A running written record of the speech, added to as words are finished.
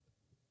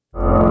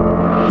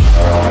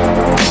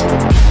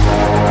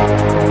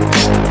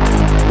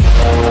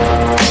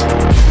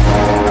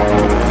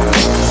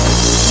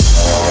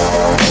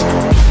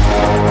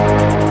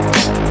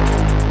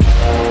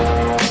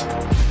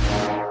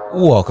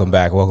Welcome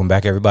back,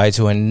 everybody,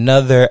 to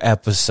another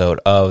episode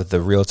of the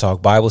Real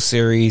Talk Bible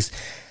series,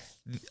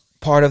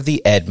 part of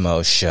the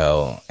Edmo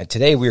Show. And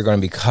today we're going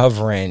to be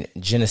covering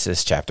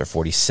Genesis chapter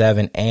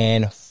 47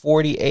 and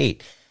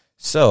 48.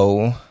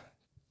 So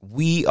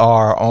we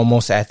are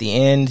almost at the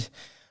end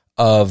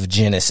of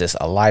Genesis.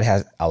 A lot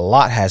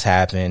has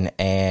happened,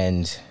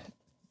 and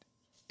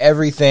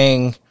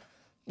everything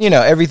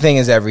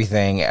is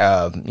everything.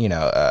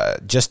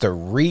 Just a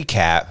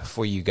recap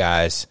for you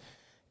guys.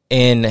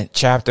 In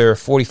chapter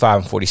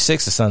 45 and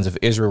 46, the sons of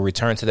Israel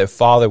return to their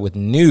father with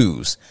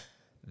news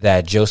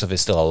that Joseph is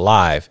still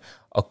alive.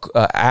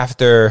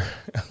 After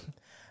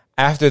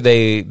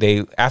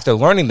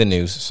learning the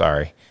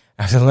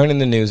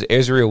news,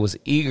 Israel was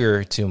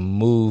eager to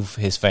move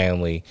his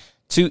family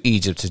to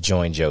Egypt to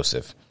join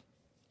Joseph.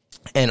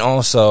 And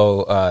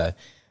also,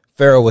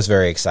 Pharaoh was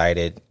very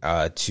excited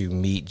to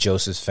meet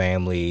Joseph's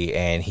family,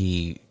 and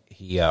he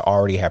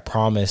already had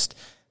promised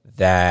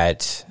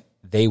that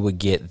they would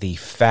get the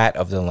fat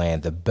of the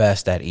land, the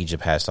best that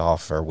Egypt has to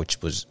offer, which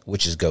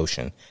is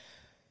Goshen.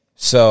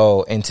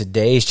 So in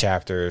today's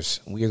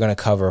chapters, we are going to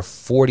cover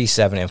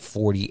 47 and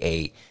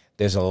 48.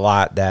 There's a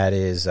lot that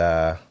is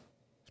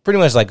pretty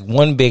much like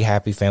one big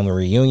happy family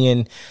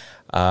reunion.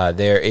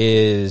 There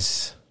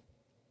is,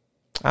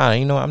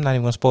 I'm not even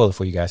going to spoil it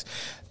for you guys.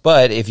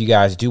 But if you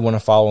guys do want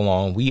to follow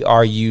along, we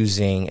are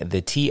using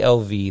the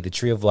TLV, the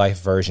Tree of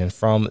Life version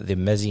from the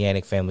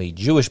Messianic Family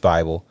Jewish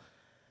Bible.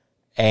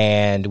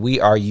 And we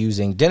are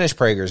using Dennis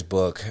Prager's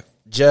book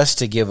just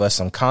to give us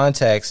some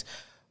context,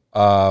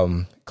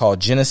 called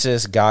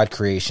Genesis, God,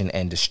 Creation,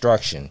 and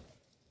Destruction.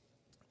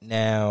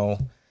 Now,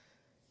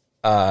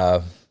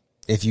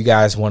 if you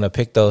guys want to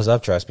pick those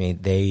up, trust me,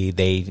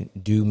 they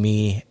do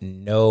me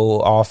no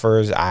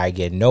offers. I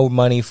get no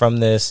money from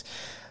this.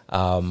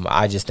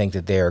 I just think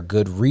that they are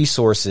good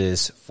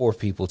resources for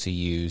people to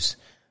use.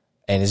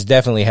 And it's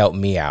definitely helped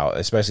me out,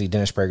 especially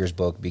Dennis Prager's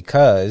book,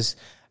 because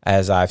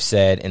as I've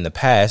said in the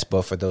past,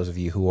 but for those of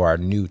you who are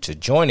new to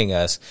joining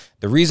us,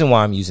 the reason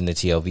why I'm using the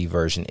TLV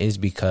version is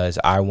because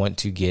I want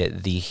to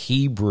get the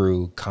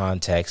Hebrew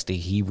context, the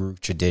Hebrew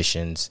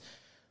traditions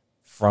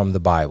from the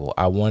Bible.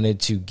 I wanted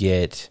to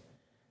get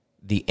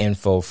the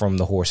info from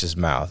the horse's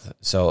mouth.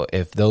 So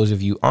if those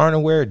of you aren't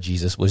aware,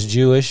 Jesus was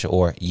Jewish,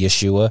 or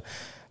Yeshua,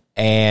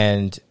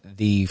 and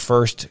the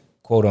first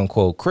quote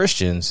unquote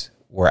Christians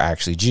were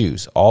actually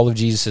Jews. All of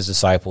Jesus'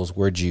 disciples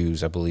were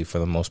Jews, I believe, for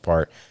the most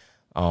part.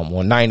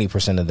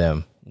 90% of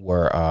them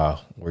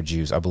were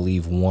Jews. I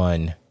believe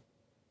one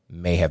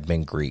may have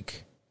been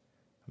Greek.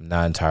 I'm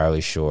not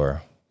entirely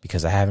sure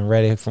because I haven't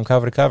read it from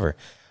cover to cover.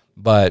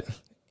 But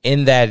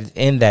in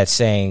that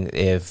saying,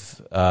 if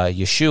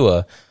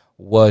Yeshua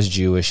was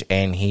Jewish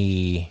and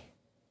he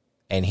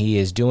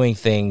is doing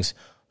things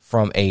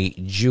from a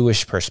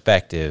Jewish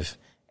perspective,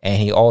 and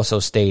he also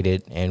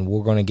stated, and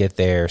we're going to get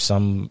there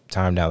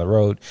sometime down the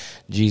road,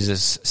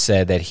 Jesus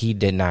said that he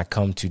did not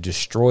come to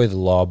destroy the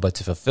law, but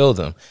to fulfill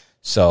them.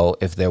 So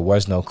if there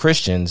was no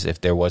Christians,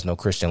 if there was no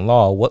Christian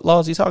law, what law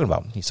is he talking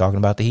about? He's talking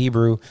about the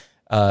Hebrew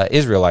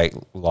Israelite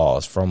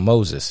laws from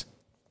Moses,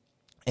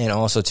 and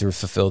also to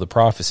fulfill the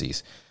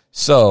prophecies.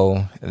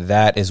 So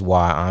that is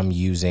why I'm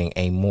using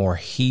a more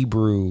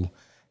Hebrew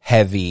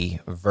heavy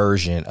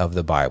version of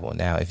the Bible.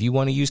 Now, if you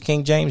want to use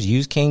King James,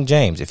 use King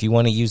James. If you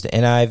want to use the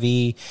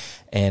NIV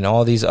and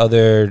all these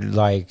other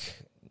like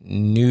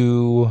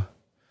new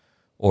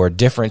or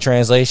different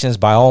translations,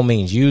 by all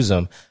means use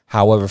them.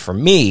 However, for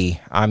me,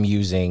 I'm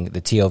using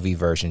the TLV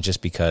version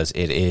just because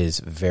it is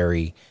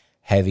very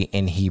heavy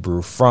in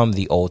Hebrew from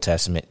the Old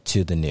Testament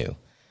to the New.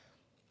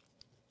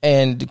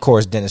 And of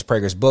course, Dennis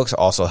Prager's books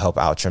also help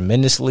out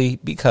tremendously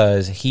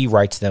because he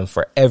writes them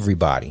for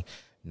everybody.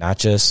 Not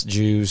just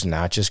Jews,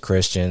 not just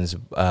Christians,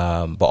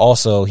 but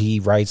also he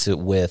writes it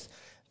with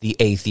the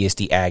atheist,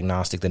 the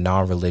agnostic, the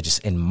non-religious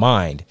in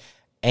mind.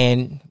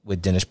 And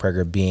with Dennis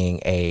Prager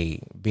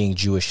being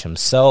Jewish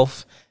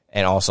himself,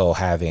 and also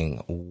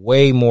having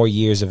way more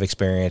years of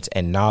experience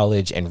and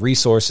knowledge and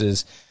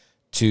resources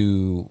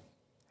to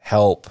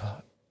help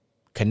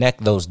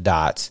connect those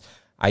dots,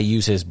 I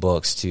use his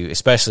books to,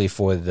 especially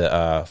for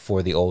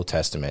the Old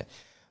Testament.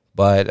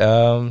 But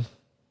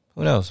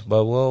who knows?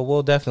 But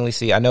we'll definitely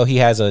see. I know he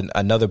has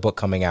another book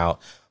coming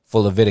out for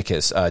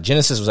Leviticus.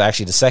 Genesis was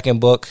actually the second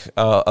book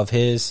of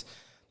his.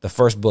 The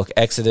first book,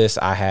 Exodus,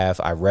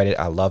 I read it.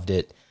 I loved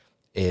it.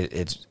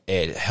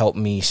 It helped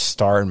me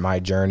start my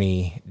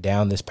journey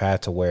down this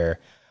path to where,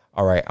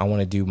 all right, I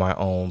want to do my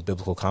own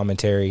biblical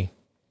commentary,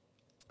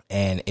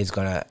 and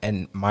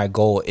my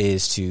goal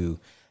is to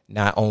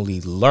not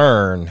only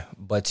learn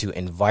but to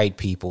invite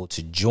people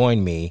to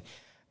join me.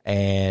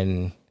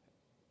 And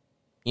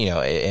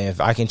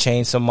if I can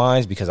change some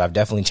minds, because I've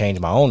definitely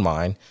changed my own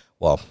mind.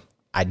 Well,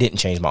 I didn't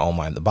change my own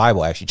mind. The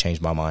Bible actually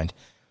changed my mind.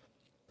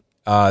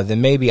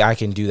 Then maybe I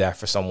can do that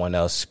for someone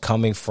else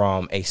coming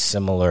from a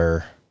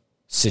similar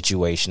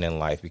situation in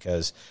life.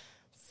 Because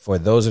for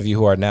those of you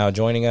who are now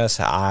joining us,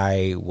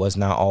 I was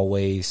not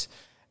always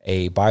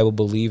a Bible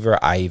believer.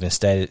 I even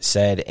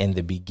said in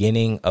the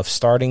beginning of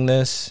starting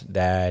this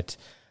that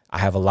I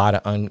have a lot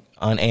of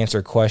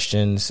unanswered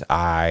questions.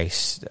 I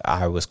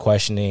was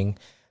questioning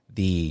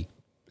the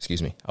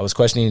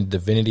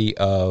divinity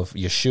of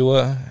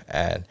Yeshua,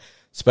 and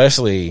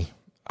especially,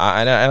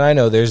 I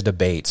know there's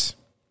debates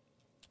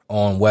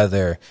on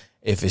whether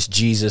if it's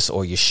Jesus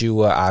or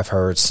Yeshua. I've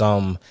heard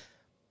some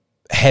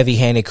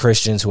heavy-handed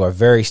Christians who are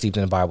very steeped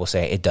in the Bible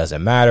say it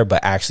doesn't matter,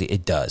 but actually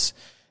it does.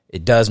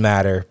 It does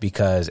matter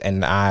because,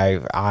 and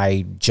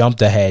I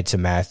jumped ahead to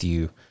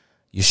Matthew.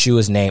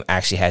 Yeshua's name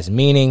actually has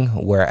meaning,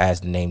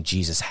 whereas the name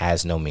Jesus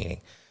has no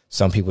meaning.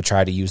 Some people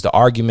try to use the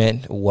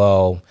argument,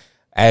 well,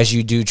 as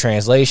you do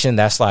translation,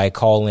 that's like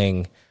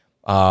calling,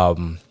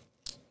 what's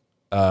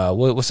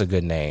a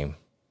good name?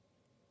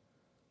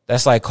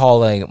 That's like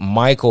calling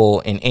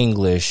Michael in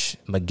English,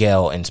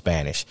 Miguel in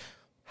Spanish.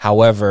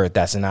 However,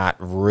 that's not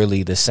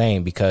really the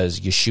same because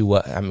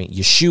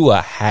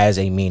Yeshua has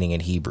a meaning in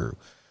Hebrew,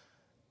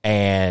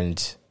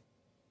 and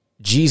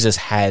Jesus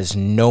has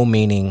no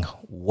meaning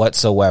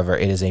whatsoever.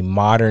 It is a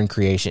modern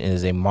creation. It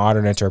is a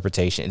modern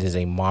interpretation. It is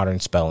a modern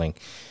spelling.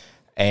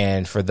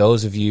 And for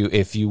those of you,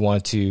 if you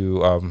want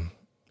to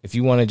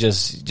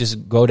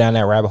just go down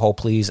that rabbit hole,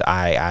 please.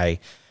 I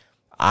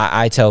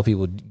tell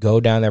people, go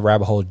down that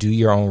rabbit hole, do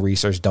your own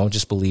research. Don't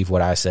just believe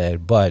what I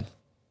said. But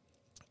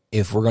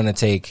if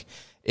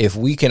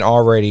we can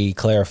already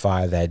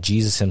clarify that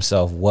Jesus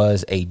himself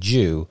was a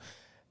Jew,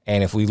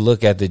 and if we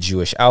look at the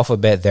Jewish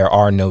alphabet, there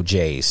are no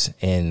J's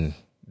in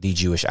the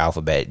Jewish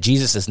alphabet.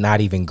 Jesus is not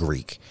even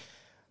Greek,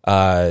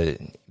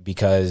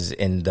 because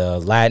in the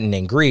Latin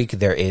and Greek,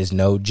 there is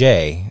no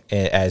J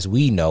as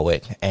we know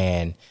it.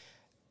 And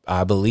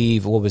I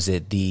believe, what was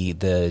it?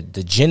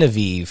 The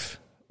Genevieve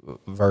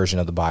version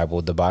of the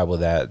Bible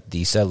that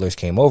the settlers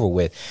came over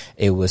with,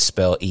 it was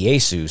spelled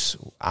Iesus,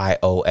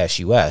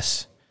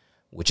 Iosus,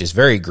 which is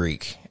very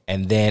Greek.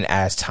 And then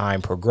as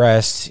time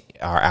progressed,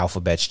 our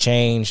alphabets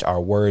changed, our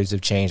words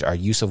have changed, our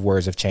use of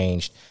words have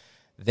changed.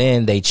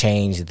 Then they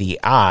changed the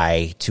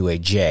I to a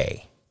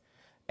J.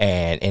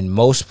 And in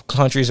most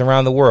countries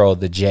around the world,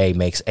 the J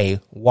makes a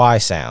Y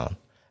sound.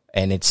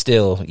 And it's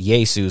still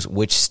Jesus,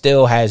 which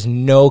still has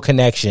no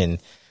connection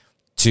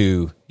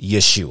to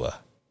Yeshua.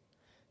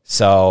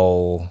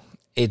 So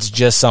it's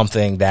just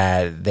something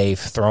that they've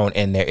thrown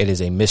in there. It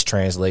is a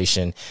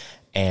mistranslation.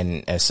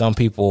 And as some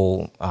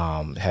people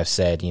have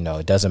said,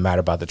 it doesn't matter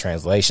about the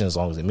translation as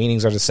long as the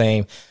meanings are the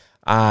same.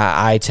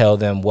 I tell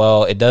them,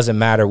 well, it doesn't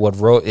matter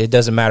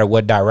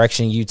what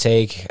direction you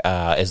take,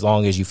 as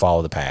long as you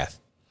follow the path.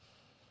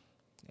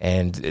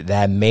 And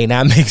that may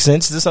not make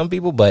sense to some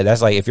people, but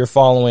that's like if you're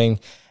following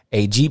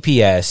a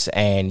GPS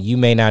and you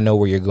may not know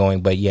where you're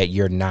going, but yet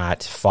you're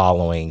not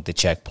following the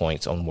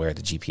checkpoints on where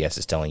the GPS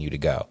is telling you to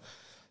go.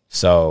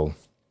 So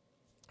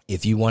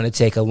if you want to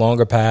take a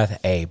longer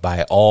path,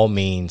 by all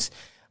means.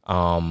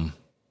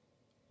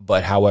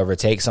 But however,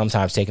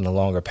 sometimes taking a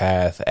longer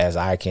path, as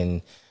I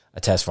can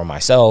attest for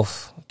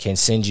myself, can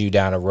send you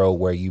down a road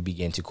where you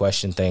begin to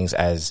question things.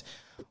 As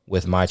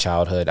with my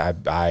childhood,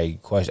 I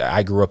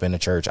grew up in a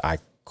church. I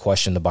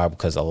questioned the Bible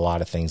because a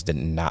lot of things did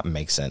not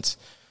make sense.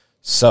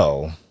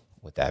 So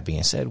with that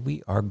being said,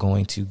 we are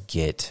going to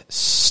get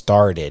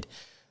started.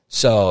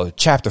 So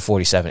chapter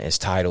 47 is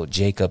titled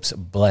Jacob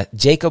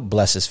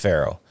blesses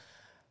Pharaoh.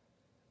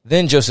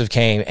 Then Joseph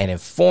came and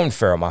informed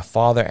Pharaoh, my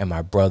father and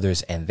my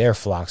brothers and their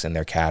flocks and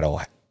their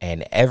cattle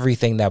and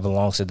everything that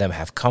belongs to them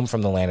have come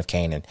from the land of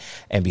Canaan.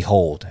 And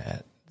behold,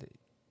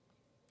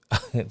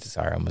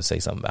 sorry, I'm going to say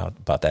something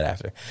about that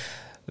after.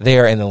 They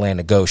are in the land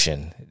of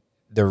Goshen.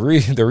 The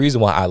reason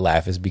why I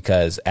laugh is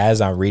because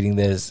as I'm reading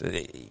this,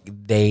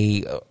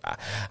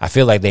 I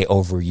feel like they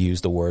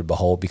overuse the word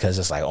behold, because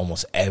it's like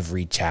almost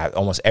every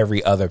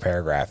other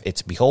paragraph,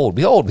 it's behold,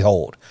 behold,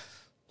 behold.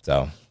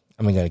 So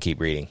I'm going to keep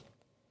reading.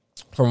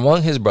 From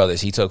among his brothers,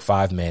 he took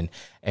 5 men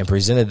and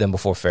presented them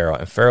before Pharaoh.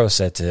 And Pharaoh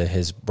said to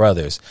his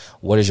brothers,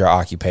 "What is your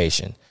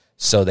occupation?"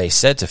 So they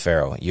said to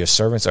Pharaoh, "Your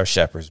servants are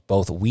shepherds,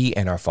 both we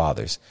and our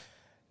fathers."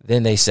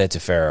 Then they said to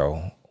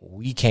Pharaoh,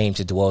 "We came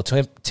to dwell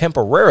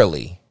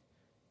temporarily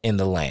in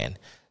the land,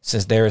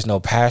 since there is no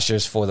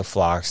pastures for the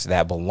flocks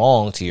that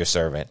belong to your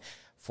servant.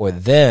 For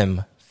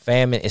them,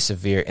 famine is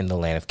severe in the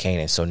land of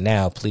Canaan. So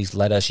now please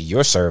let us,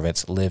 your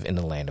servants, live in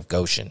the land of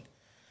Goshen."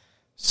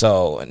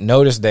 So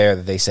notice there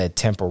that they said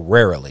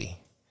temporarily.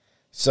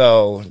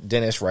 So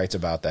Dennis writes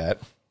about that.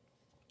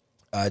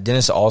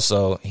 Dennis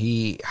also,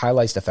 he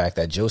highlights the fact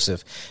that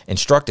Joseph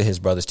instructed his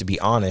brothers to be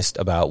honest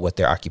about what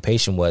their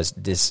occupation was.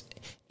 This,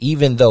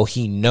 even though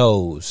he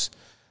knows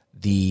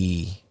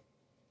the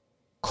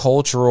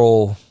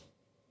cultural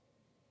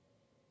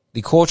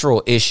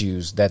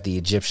issues that the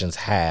Egyptians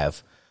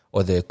have,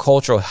 or the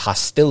cultural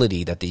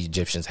hostility that the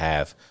Egyptians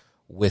have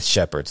with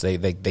shepherds.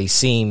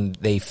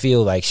 They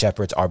feel like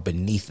shepherds are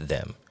beneath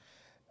them.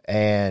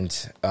 And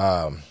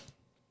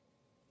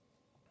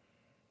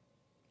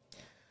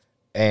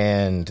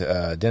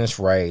Dennis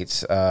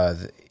writes,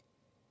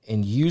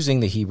 in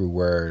using the Hebrew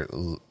word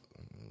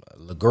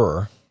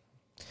lagur,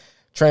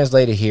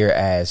 translated here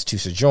as to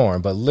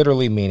sojourn, but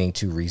literally meaning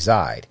to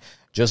reside.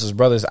 Joseph's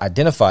brothers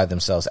identified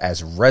themselves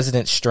as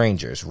resident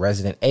strangers,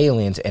 resident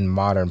aliens in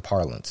modern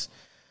parlance.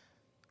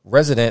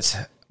 Residents,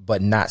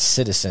 but not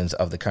citizens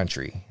of the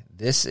country.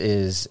 This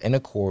is in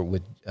accord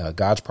with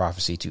God's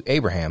prophecy to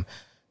Abraham.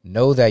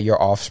 Know that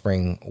your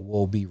offspring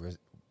will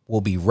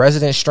be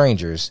resident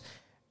strangers,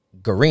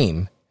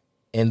 Gerim,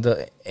 in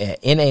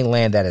a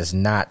land that is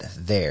not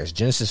theirs.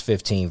 Genesis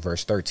 15,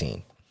 verse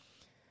 13.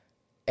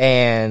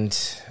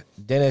 And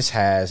Dennis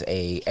has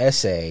a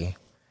essay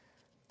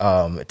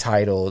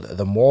titled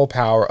 "The Moral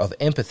Power of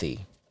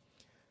Empathy."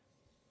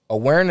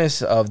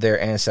 Awareness of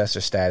their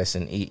ancestor status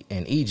in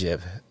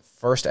Egypt,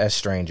 first as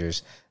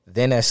strangers,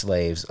 then as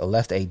slaves,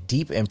 left a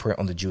deep imprint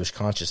on the Jewish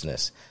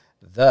consciousness.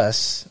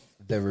 Thus,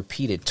 the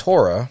repeated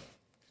Torah,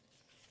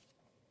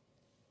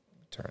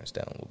 turn this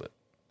down a little bit.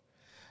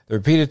 The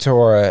repeated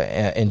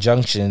Torah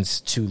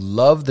injunctions to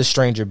love the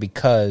stranger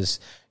because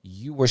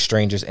you were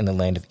strangers in the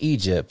land of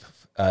Egypt.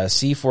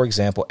 See, for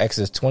example,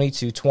 Exodus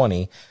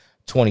 22:20,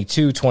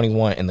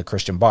 22:21 in the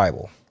Christian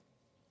Bible,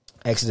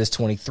 Exodus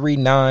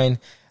 23:9,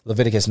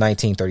 Leviticus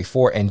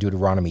 19:34, and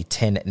Deuteronomy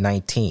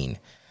 10:19.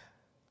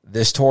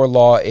 This Torah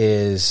law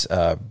is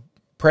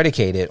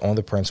predicated on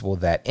the principle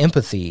that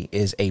empathy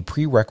is a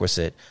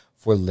prerequisite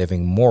for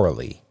living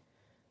morally.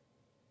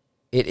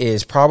 It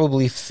is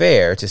probably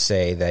fair to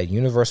say that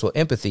universal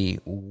empathy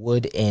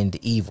would end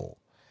evil.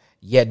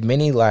 Yet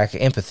many lack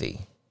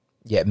empathy.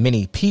 Yet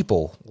many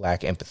people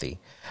lack empathy.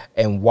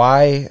 And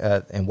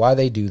why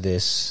they do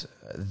this,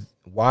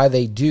 why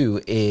they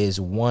do is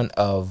one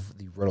of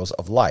the riddles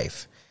of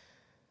life.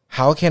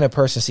 How can a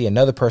person see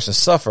another person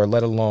suffer,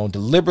 let alone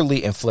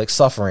deliberately inflict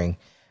suffering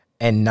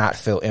and not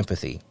feel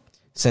empathy?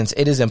 Since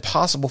it is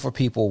impossible for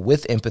people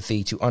with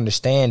empathy to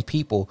understand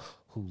people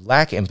who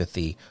lack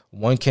empathy,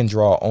 one can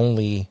draw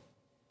only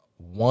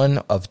one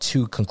of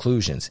two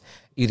conclusions.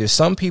 Either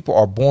some people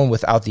are born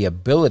without the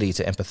ability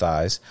to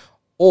empathize,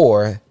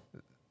 or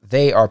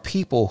they are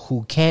people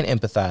who can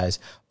empathize,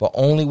 but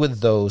only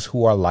with those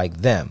who are like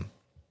them.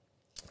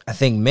 I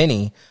think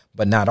many,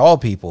 but not all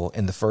people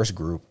in the first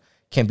group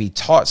can be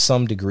taught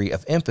some degree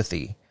of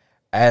empathy.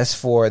 As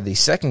for the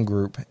second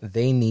group,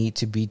 they need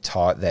to be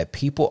taught that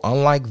people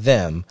unlike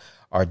them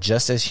are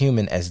just as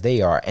human as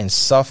they are and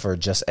suffer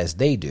just as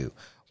they do.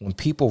 When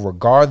people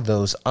regard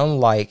those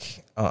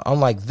unlike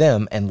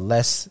them and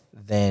less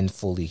than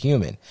fully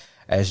human,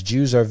 as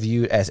Jews are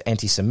viewed as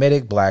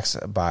anti-Semitic, blacks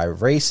by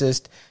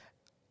racist,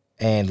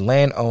 and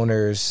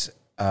landowners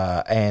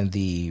and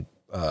the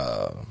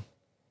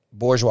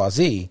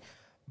bourgeoisie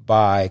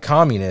by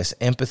communists,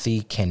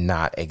 empathy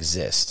cannot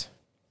exist.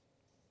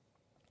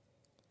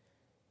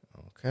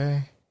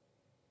 Okay.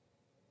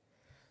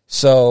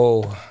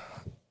 So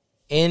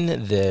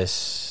in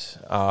this,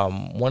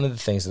 one of the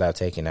things that I've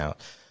taken out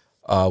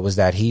was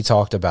that he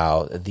talked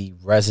about the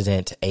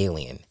resident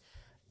alien.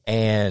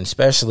 And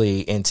especially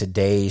in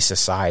today's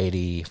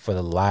society, for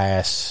the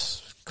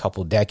last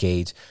couple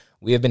decades,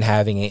 we have been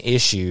having an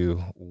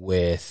issue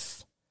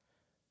with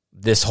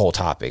this whole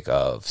topic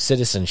of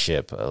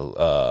citizenship,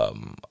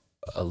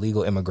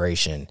 illegal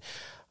immigration,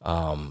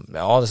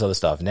 all this other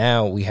stuff.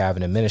 Now we have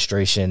an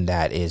administration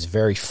that is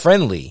very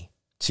friendly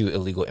to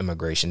illegal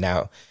immigration.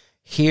 Now,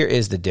 here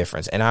is the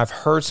difference. And I've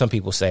heard some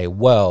people say,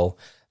 well,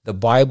 the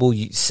Bible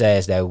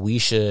says that we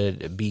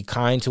should be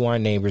kind to our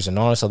neighbors and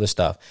all this other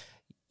stuff.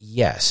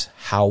 Yes.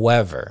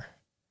 However,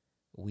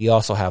 we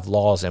also have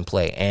laws in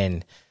play.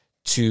 And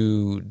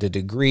to the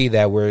degree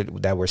that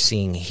we're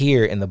seeing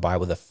here in the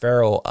Bible, the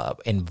Pharaoh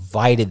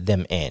invited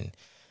them in.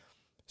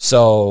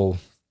 So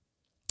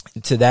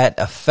to that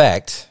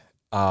effect,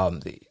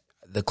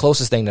 the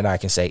closest thing that I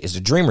can say is the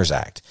Dreamers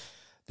Act.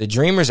 The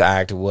Dreamers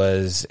Act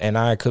was, and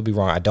I could be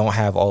wrong, I don't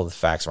have all the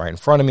facts right in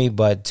front of me,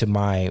 but to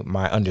my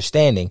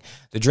understanding,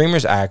 the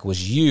Dreamers Act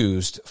was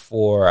used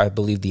for, I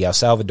believe, the El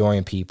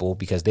Salvadorian people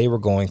because they were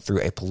going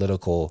through a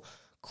political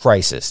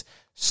crisis.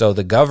 So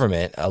the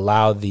government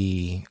allowed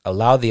the El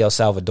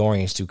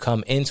Salvadorians to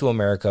come into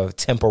America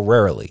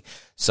temporarily.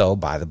 So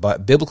by the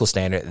biblical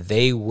standard,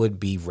 they would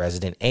be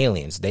resident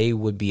aliens. They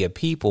would be a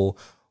people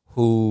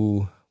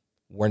who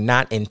were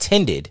not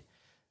intended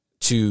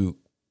to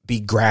be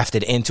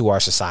grafted into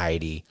our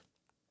society.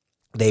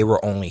 They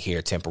were only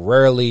here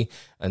temporarily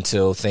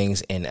until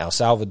things in El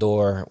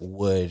Salvador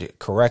would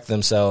correct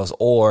themselves,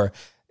 or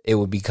it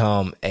would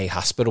become a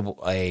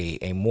hospitable,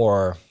 a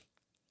more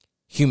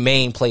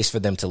humane place for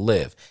them to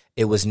live.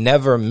 It was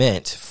never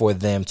meant for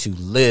them to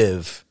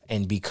live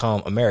and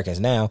become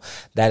Americans. Now,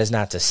 that is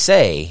not to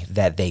say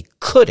that they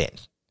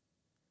couldn't.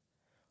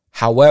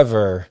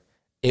 However,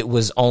 it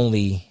was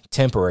only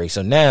temporary.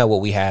 So now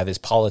what we have is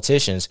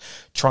politicians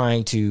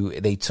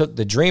they took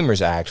the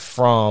Dreamers Act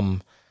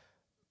from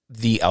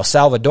the El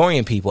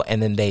Salvadorian people,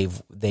 and then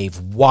they've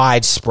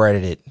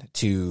widespread it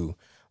to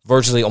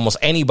virtually almost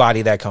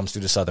anybody that comes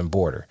through the southern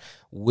border,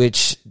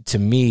 which to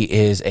me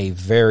is a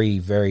very,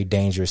 very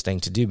dangerous thing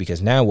to do,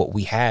 because now what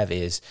we have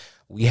is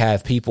we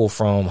have people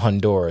from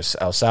Honduras,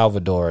 El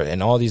Salvador,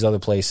 and all these other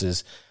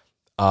places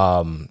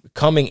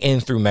coming in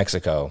through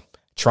Mexico,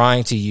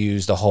 trying to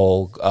use the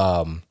whole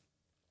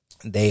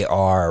They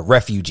are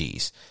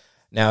refugees.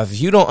 Now, if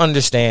you don't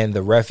understand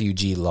the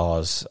refugee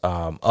laws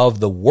of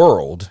the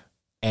world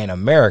and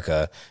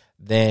America,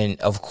 then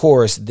of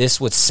course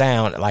this would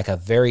sound like a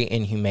very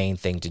inhumane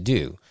thing to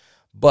do.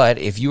 But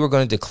if you are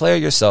going to declare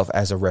yourself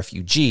as a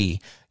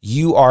refugee,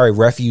 you are a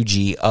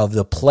refugee of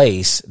the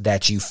place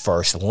that you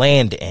first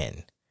land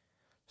in.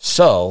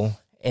 So,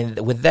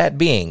 and with that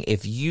being,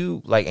 if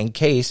you like,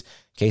 case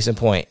in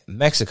point,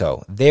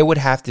 Mexico, they would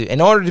have to,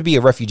 in order to be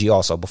a refugee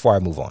also, before I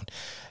move on,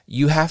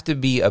 you have to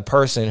be a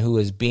person who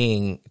is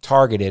being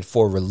targeted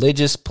for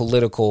religious,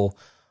 political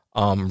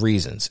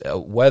reasons,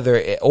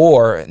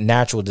 or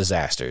natural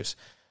disasters.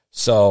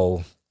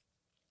 So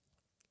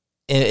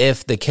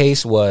if the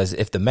case was,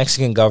 if the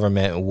Mexican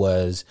government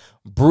was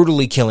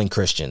brutally killing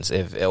Christians,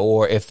 if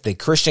the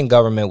Christian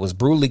government was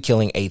brutally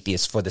killing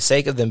atheists for the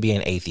sake of them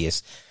being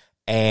atheists,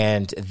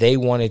 and they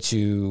wanted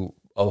to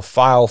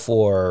file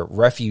for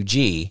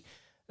refugee,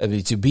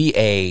 to be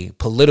a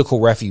political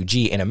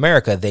refugee in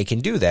America, they can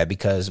do that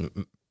because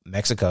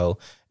Mexico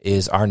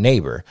is our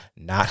neighbor,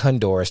 not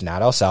Honduras,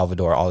 not El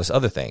Salvador, all these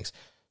other things.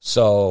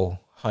 So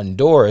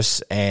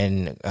Honduras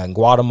and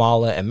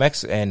Guatemala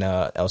and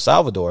El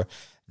Salvador,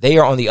 they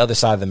are on the other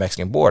side of the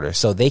Mexican border.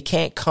 So they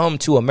can't come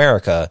to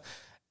America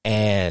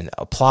and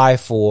apply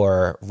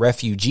for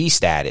refugee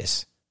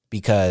status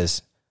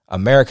because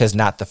America is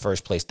not the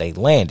first place they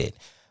landed.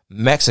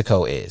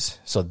 Mexico is.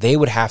 So they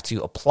would have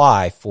to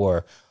apply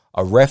for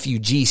a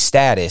refugee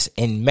status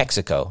in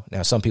Mexico.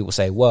 Now, some people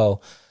say,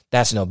 well,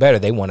 that's no better.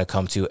 They want to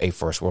come to a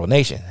first world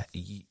nation.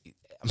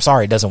 I'm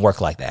sorry, it doesn't work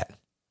like that.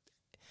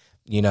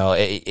 You know,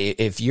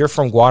 if you're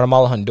from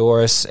Guatemala,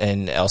 Honduras,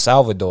 and El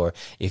Salvador,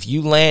 if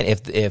you land,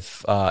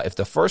 if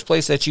the first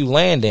place that you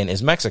land in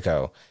is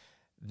Mexico,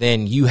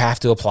 then you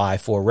have to apply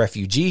for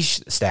refugee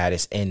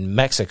status in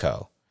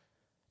Mexico.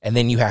 And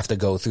then you have to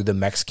go through the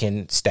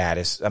Mexican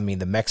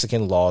the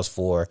Mexican laws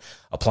for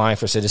applying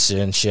for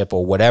citizenship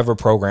or whatever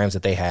programs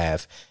that they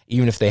have,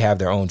 even if they have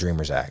their own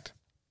Dreamers Act.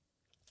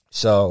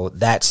 So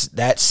that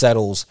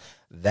settles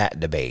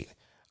that debate.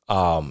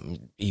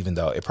 Even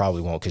though it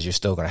probably won't, because you're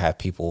still going to have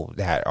people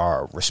that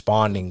are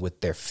responding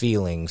with their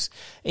feelings.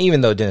 Even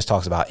though Dennis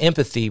talks about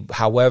empathy,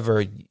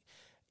 however,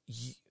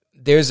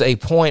 there's a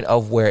point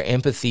of where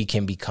empathy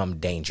can become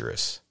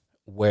dangerous,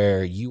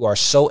 where you are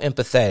so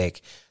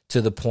empathetic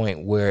to the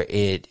point where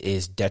it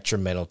is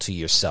detrimental to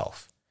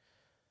yourself.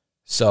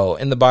 So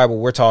in the Bible,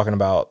 we're talking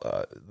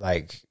about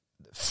like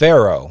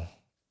Pharaoh.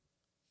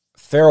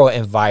 Pharaoh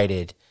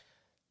invited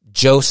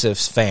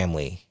Joseph's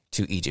family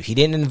to Egypt. He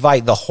didn't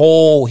invite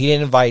he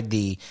didn't invite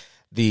the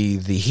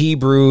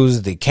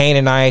Hebrews, the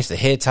Canaanites, the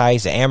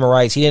Hittites, the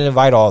Amorites. He didn't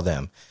invite all of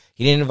them.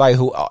 He didn't invite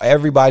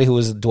everybody who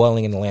was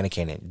dwelling in the land of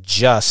Canaan,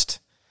 just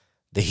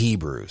the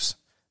Hebrews.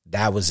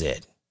 That was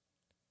it.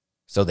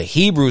 So the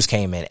Hebrews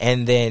came in,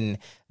 and then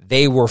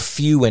they were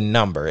few in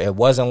number. It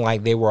wasn't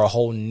like they were a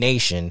whole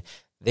nation.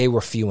 They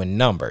were few in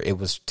number. It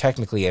was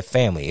technically a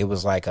family. It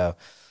was like I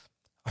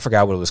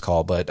forgot what it was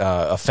called, but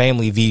a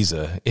family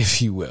visa,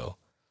 if you will.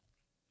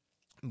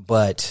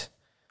 But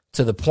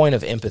to the point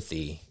of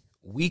empathy,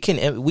 we can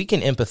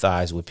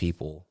empathize with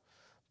people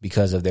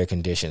because of their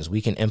conditions.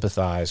 We can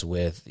empathize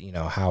with,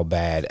 how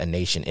bad a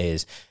nation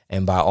is.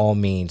 And by all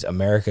means,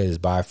 America is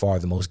by far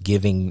the most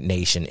giving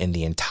nation in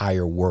the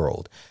entire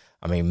world.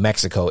 I mean,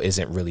 Mexico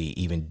isn't really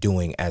even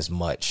doing as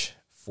much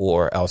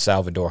for El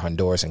Salvador,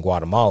 Honduras, and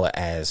Guatemala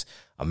as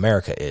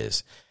America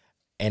is.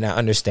 And I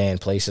understand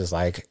places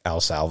like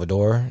El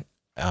Salvador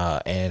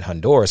and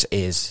Honduras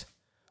is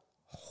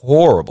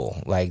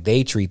horrible. Like,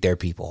 they treat their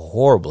people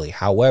horribly.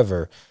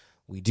 However,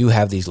 we do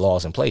have these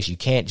laws in place. You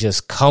can't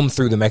just come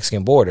through the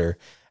Mexican border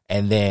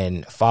and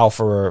then file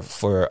for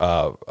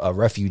a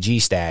refugee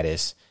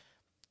status,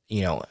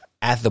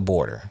 at the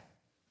border.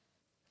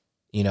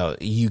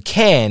 You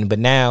can, but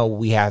now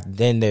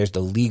there's the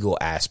legal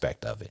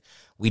aspect of it.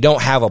 We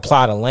don't have a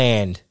plot of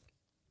land,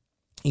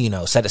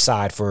 set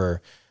aside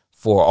for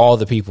all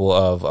the people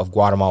of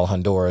Guatemala,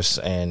 Honduras,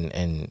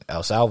 and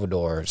El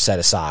Salvador set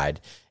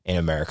aside in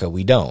America.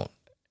 We don't.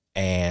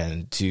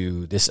 And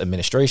to this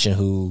administration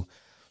who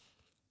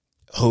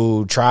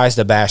tries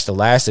to bash the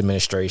last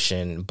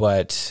administration,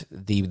 but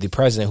the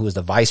president who was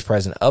the vice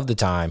president of the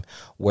time,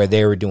 where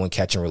they were doing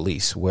catch and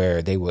release,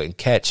 where they would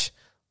catch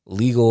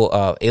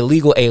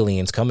illegal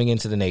aliens coming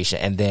into the nation,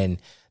 and then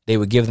they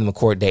would give them a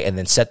court date and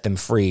then set them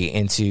free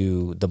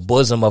into the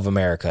bosom of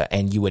America,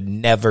 and you would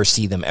never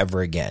see them ever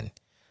again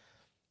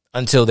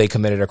until they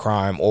committed a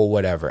crime or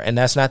whatever. And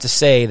that's not to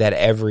say that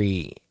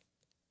every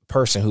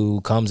person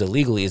who comes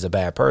illegally is a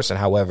bad person.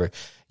 However,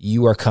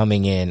 you are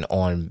coming in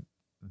on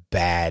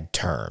bad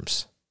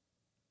terms.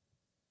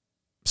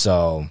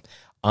 So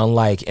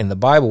unlike in the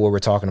Bible, where we're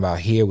talking about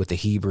here with the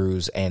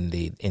Hebrews and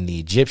the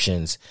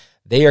Egyptians,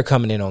 they are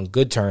coming in on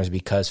good terms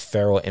because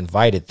Pharaoh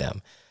invited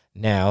them.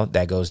 Now,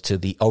 that goes to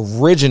the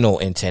original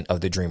intent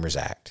of the Dreamers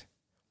Act.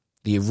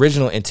 The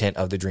original intent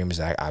of the Dreamers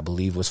Act, I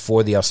believe, was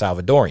for the El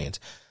Salvadorians.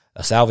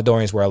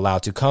 Salvadorians were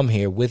allowed to come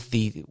here with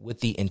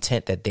the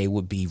intent that they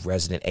would be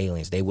resident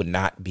aliens. They would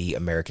not be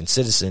American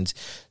citizens.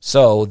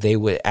 So they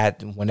would,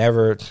 at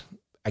whenever,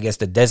 I guess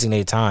the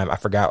designated time, I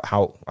forgot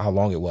how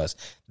long it was,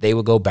 they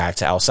would go back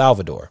to El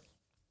Salvador.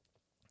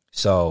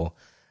 So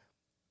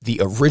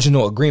the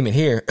original agreement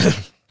here,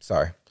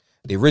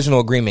 the original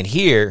agreement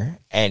here,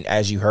 and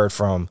as you heard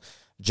from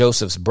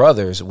Joseph's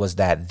brothers, was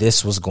that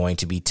this was going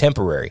to be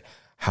temporary.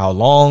 How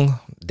long,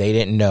 they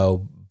didn't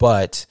know,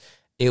 but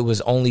it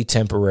was only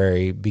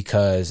temporary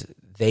because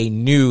they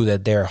knew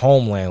that their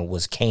homeland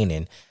was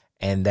Canaan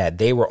and that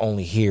they were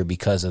only here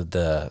because of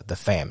the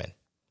famine.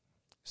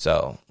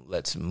 So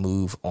let's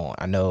move on.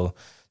 I know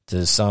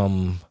to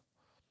some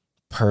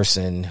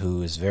person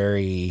who is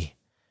very,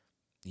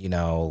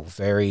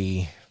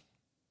 very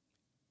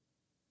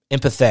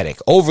empathetic,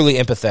 overly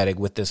empathetic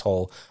with this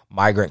whole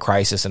migrant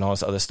crisis and all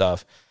this other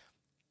stuff,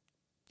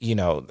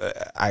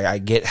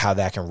 I get how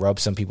that can rub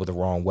some people the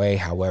wrong way.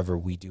 However,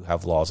 we do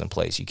have laws in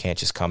place. You can't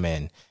just come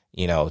in,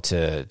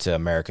 to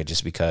America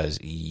just because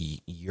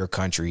your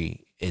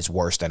country is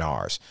worse than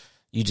ours.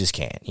 You just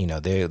can't.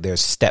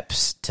 There's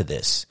steps to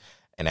this.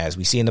 And as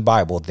we see in the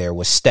Bible, there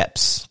was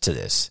steps to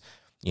this.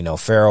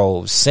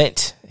 Pharaoh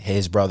sent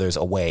his brothers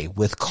away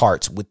with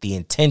carts with the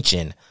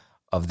intention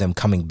of them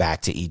coming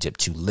back to Egypt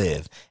to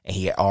live. And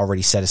he had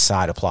already set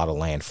aside a plot of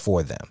land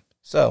for them.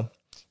 So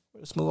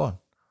let's move on.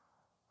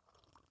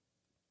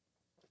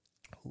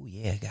 Oh,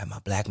 yeah, got my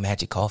black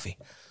magic coffee.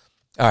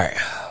 All right.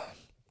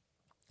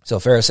 So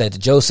Pharaoh said to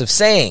Joseph,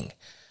 saying,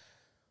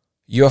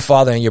 your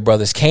father and your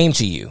brothers came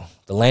to you.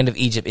 The land of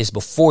Egypt is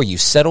before you.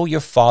 Settle your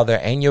father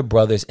and your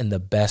brothers in the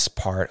best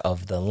part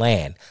of the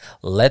land.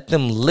 Let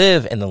them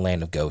live in the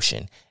land of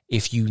Goshen.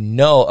 If you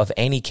know of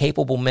any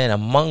capable men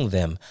among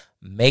them,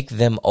 make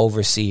them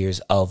overseers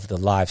of the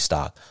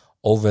livestock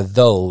over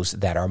those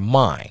that are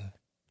mine.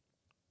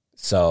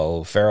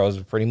 So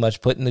Pharaoh's pretty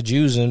much putting the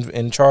Jews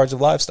in charge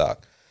of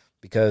livestock,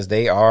 because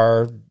they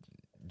are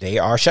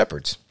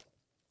shepherds.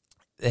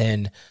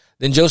 And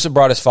then Joseph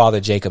brought his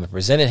father Jacob and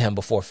presented him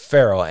before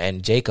Pharaoh,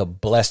 and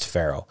Jacob blessed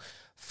Pharaoh.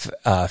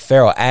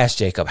 Pharaoh asked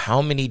Jacob,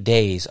 how many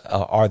days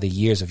are the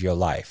years of your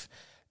life?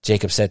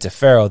 Jacob said to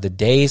Pharaoh, the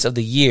days of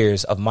the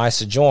years of my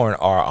sojourn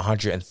are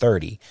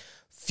 130.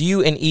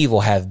 Few and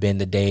evil have been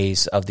the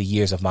days of the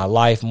years of my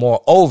life.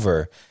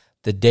 Moreover,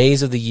 the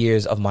days of the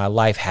years of my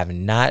life have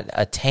not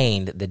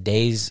attained the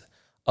days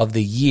of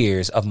the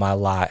years of my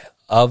life,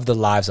 of the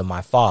lives of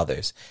my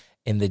fathers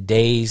in the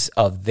days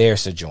of their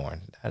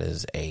sojourn. That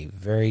is a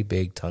very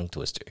big tongue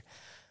twister.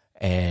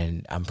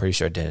 And I'm pretty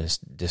sure Dennis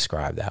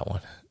described that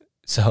one.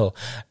 So,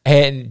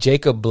 and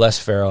Jacob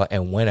blessed Pharaoh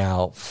and went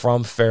out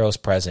from Pharaoh's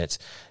presence.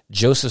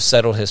 Joseph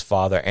settled his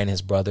father and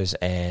his brothers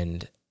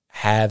and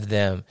gave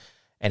them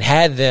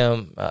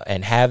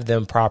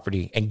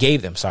property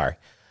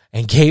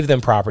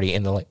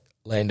in the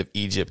land of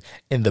Egypt,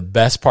 in the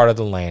best part of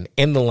the land,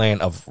 in the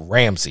land of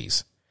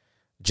Ramses,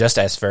 just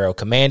as Pharaoh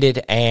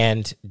commanded.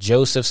 And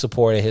Joseph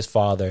supported his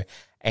father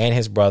and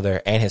his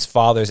brother and his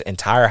father's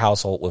entire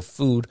household with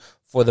food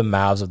for the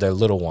mouths of their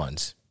little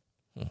ones.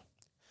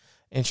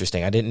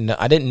 Interesting. I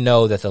didn't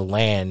know that the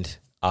land,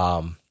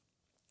 the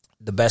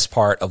best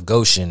part of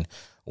Goshen,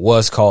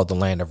 was called the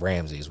land of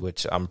Ramses,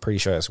 which I'm pretty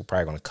sure that's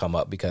probably going to come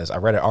up because I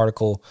read an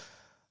article.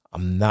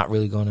 I'm not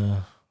really going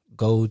to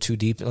go too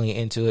deeply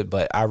into it,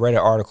 but I read an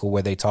article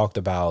where they talked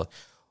about,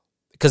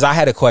 because I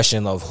had a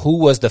question of who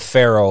was the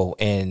Pharaoh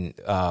in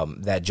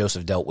that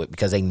Joseph dealt with,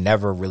 because they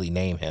never really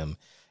name him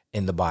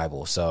in the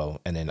Bible.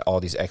 So, and then all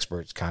these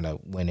experts kind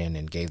of went in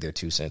and gave their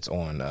 2 cents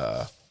on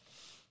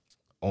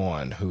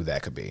who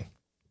that could be.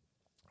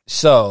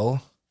 So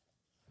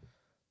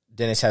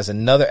Dennis has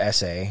another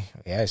essay.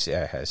 Yeah,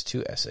 it has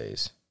 2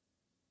 essays.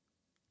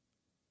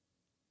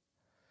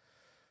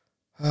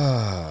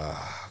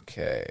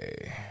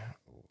 Okay.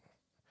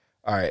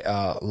 All right.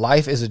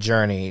 Life is a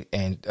journey,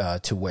 and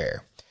to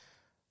where?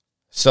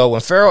 So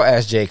when Pharaoh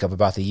asked Jacob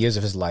about the years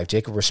of his life,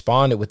 Jacob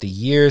responded with the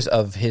years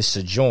of his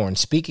sojourn,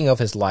 speaking of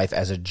his life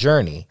as a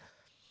journey.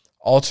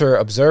 Alter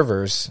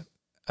observers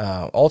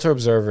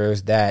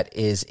that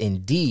is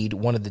indeed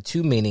one of the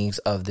 2 meanings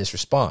of this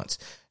response.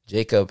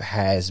 Jacob's life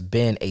has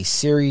been a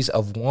series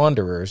of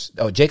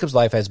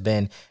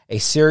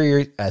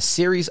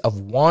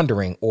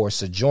wandering or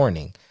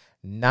sojourning,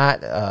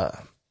 not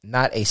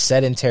a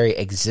sedentary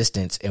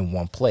existence in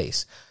one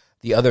place.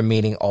 The other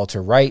meaning,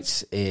 Alter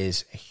writes,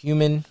 is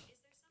human.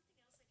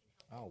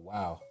 Oh,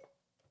 wow.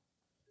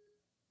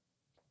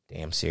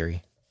 Damn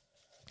Siri.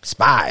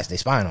 Spies. They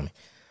spying on me.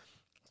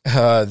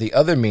 The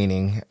other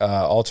meaning,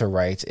 Alter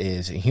writes,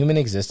 is human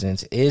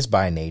existence is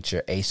by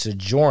nature a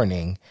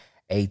sojourning,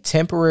 a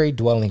temporary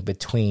dwelling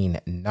between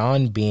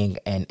non-being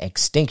and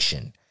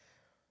extinction.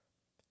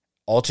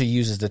 Alter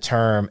uses the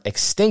term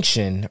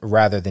extinction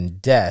rather than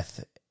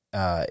death,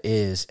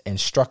 is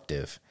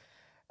instructive.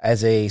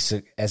 As a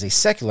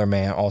secular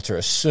man, Alter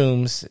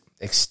assumes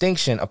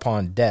extinction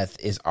upon death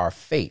is our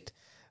fate.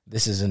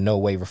 This is in no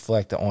way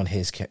reflected on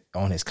his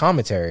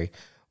commentary,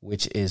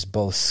 which is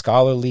both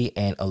scholarly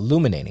and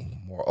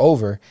illuminating.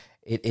 Moreover,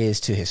 It is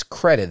to his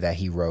credit that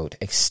he wrote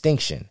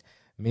Extinction.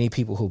 Many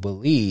people who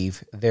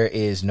believe there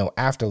is no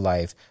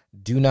afterlife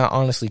do not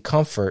honestly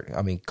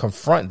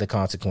confront the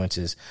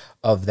consequences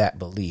of that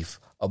belief.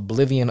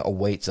 Oblivion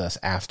awaits us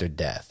after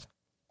death.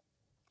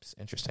 It's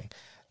interesting.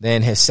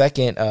 Then his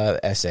second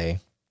essay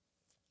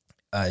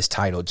is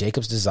titled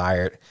Jacob's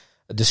Desire,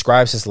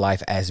 describes his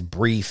life as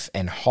brief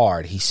and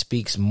hard. He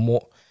speaks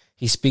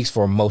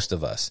for most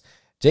of us.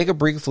 Jacob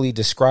briefly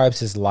describes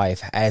his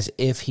life as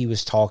if he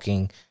was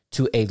talking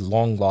to a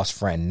long-lost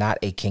friend, not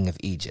a king of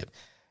Egypt.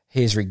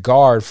 His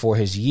regard for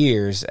his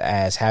years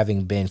as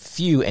having been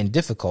few and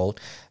difficult,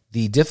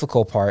 the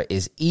difficult part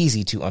is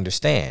easy to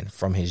understand.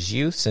 From his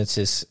youth, since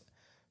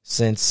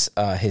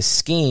his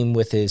scheme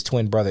with his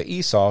twin brother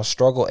Esau,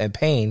 struggle and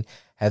pain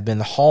have been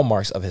the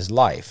hallmarks of his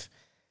life.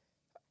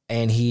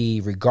 And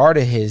he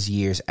regarded his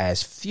years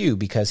as few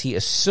because he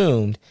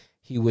assumed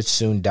he would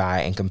soon die,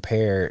 and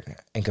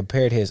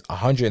compared his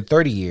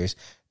 130 years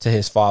to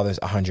his father's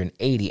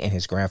 180 and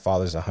his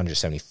grandfather's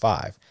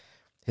 175.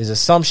 His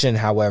assumption,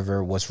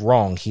 however, was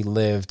wrong. He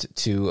lived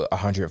to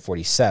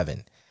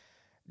 147.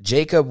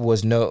 Jacob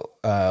was no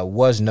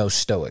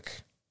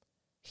stoic.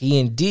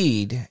 He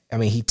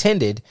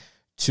tended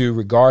to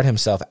regard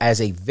himself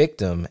as a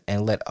victim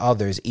and let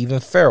others, even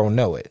Pharaoh,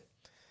 know it.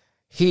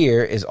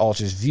 Here is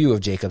Alter's view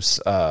of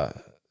Jacob's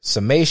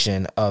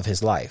summation of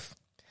his life.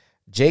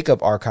 Jacob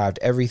archived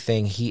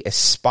everything he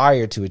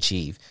aspired to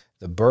achieve: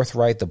 the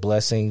birthright, the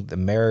blessing, the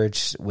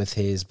marriage with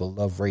his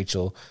beloved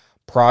Rachel,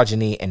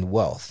 progeny, and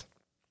wealth.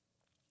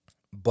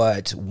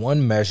 But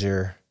one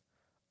measure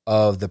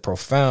of the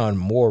profound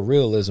moral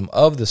realism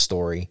of the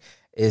story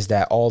is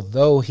that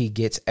although he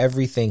gets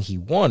everything he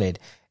wanted,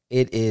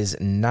 it is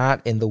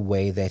not in the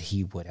way that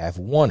he would have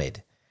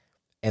wanted.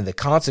 And the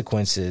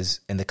consequence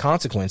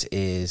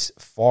is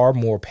far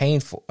more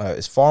pain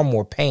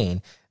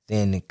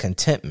than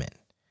contentment.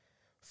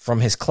 From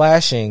his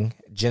clashing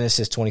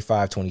Genesis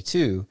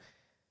 25:22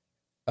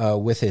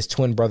 with his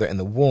twin brother in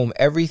the womb,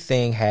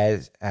 everything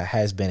has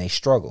been a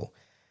struggle.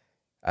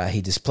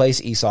 He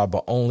displaced Esau,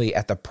 but only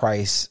at the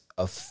price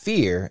of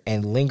fear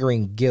and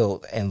lingering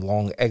guilt and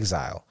long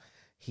exile.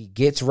 He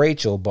gets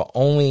Rachel, but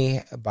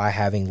only by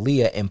having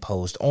Leah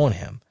imposed on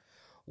him.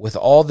 With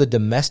all the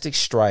domestic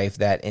strife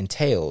that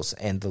entails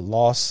and the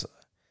loss,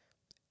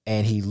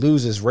 and he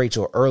loses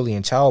Rachel early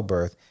in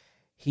childbirth,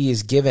 he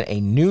is given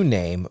a new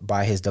name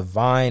by his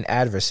divine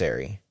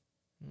adversary,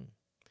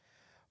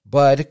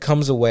 but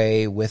comes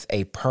away with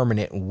a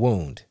permanent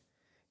wound.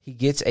 He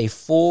gets a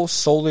full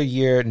solar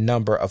year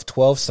number of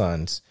 12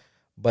 sons,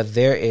 but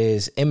there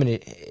is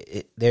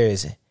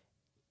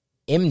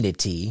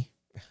enmity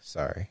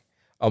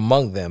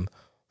among them,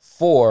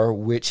 for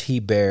which he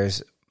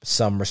bears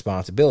some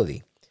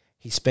responsibility.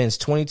 He spends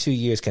 22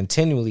 years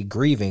continually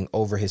grieving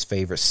over his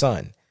favorite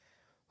son,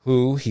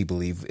 who he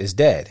believes is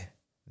dead.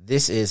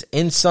 This is,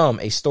 in sum,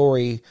 a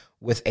story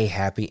with a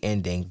happy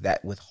ending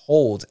that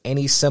withholds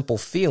any simple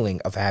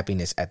feeling of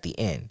happiness at the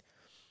end.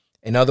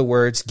 In other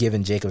words,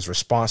 given Jacob's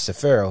response to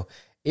Pharaoh,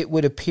 it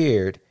would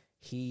appear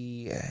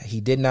he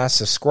did not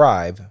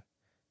subscribe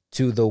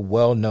to the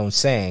well-known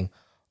saying,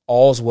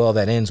 "All's well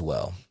that ends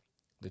well."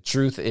 The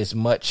truth is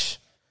much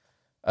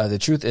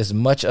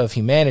of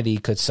humanity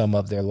could sum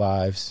up their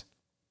lives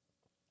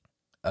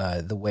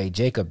the way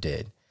Jacob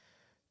did.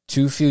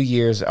 Too few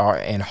years are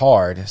and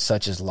hard,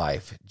 such as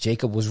life.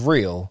 Jacob was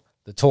real.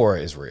 The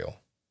Torah is real.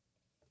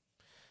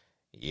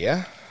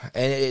 Yeah,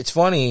 and it's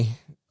funny.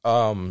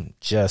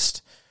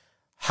 Just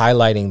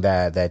highlighting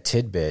that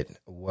tidbit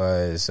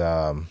was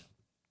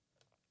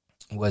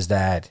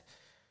that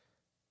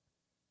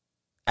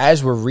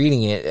as we're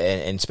reading it,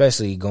 and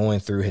especially going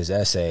through his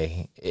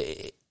essay,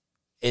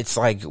 it's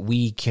like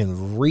we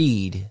can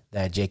read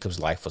that Jacob's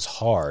life was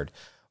hard,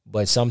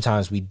 but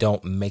sometimes we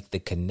don't make the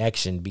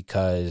connection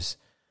because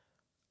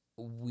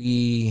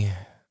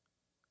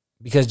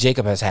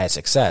Jacob has had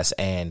success,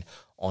 and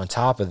on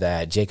top of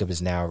that, Jacob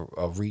is now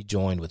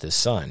rejoined with his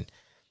son.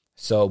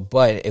 So,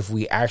 but if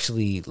we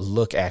actually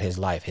look at his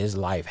life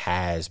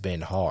has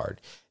been hard.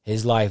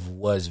 His life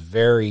was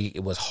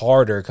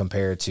harder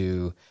compared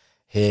to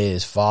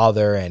his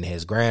father and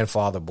his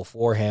grandfather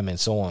before him, and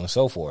so on and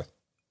so forth.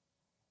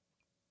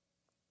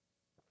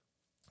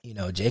 You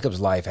know, Jacob's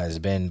life has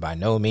been by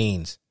no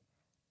means,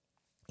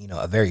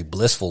 a very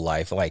blissful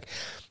life,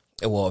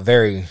 a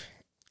very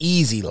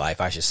easy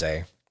life, I should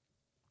say.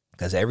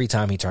 Because every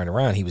time he turned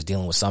around, he was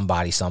dealing with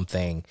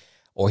something,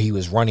 or he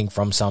was running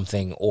from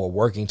something or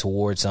working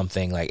towards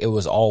something. Like, it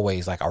was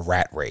always like a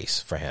rat race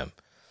for him.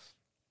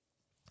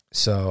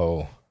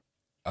 So,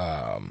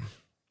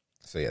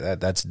 yeah,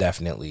 that's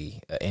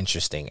definitely an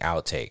interesting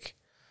outtake.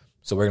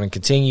 So we're going to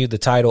continue. The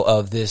title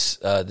of this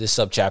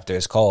subchapter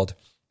is called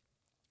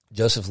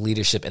Joseph's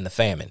Leadership in the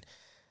Famine.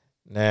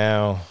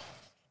 Now,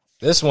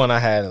 this one I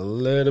had a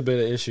little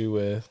bit of issue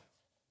with.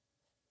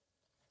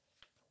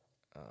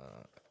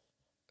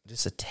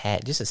 Just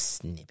a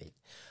snippet.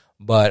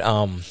 But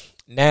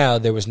now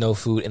there was no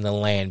food in the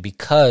land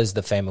because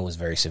the famine was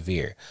very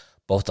severe.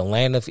 Both the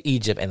land of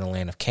Egypt and the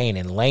land of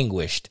Canaan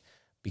languished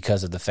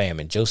because of the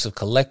famine. Joseph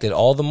collected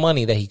all the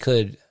money that he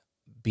could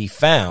be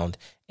found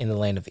in the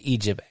land of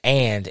Egypt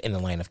and in the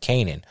land of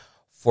Canaan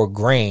for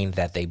grain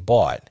that they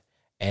bought.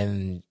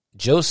 And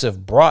Joseph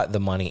brought the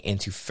money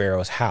into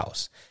Pharaoh's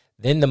house.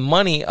 Then the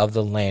money of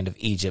the land of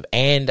Egypt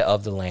and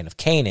of the land of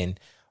Canaan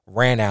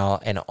ran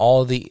out, and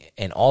all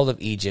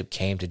of Egypt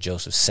came to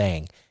Joseph,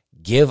 saying,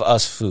 "Give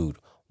us food.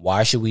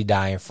 Why should we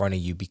die in front of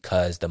you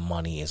because the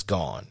money is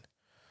gone?"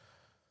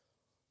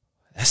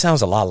 That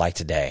sounds a lot like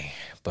today,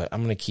 but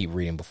I'm going to keep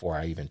reading before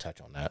I even touch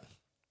on that.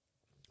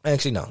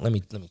 Actually, no, let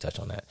me touch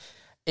on that.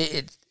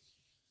 And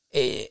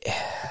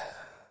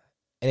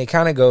it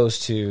kind of goes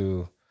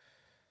to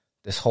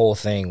this whole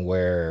thing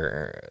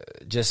where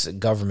just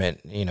government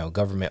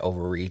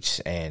overreach,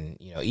 and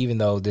even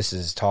though this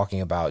is talking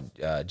about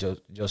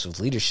Joseph's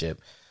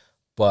leadership,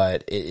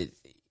 but the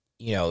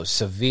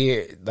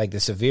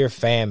severe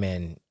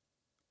famine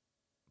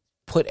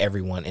put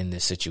everyone in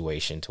this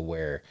situation to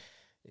where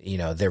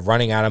they're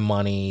running out of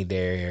money.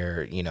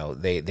 They're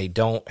they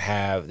don't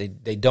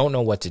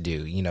know what to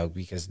do,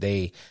 because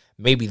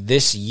maybe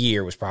this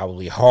year was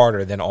probably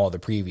harder than all the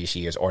previous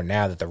years, or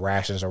now that the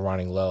rations are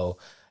running low,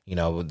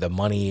 the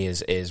money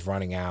is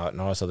running out and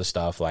all this other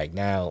stuff. Like,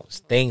 now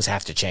things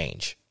have to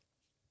change.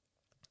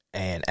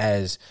 And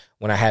as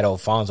when I had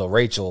Alfonso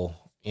Rachel,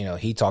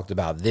 he talked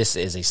about this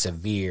is a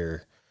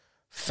severe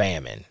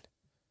famine.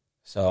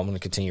 So I'm going to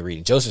continue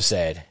reading. Joseph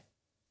said,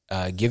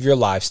 "Give your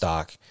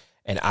livestock,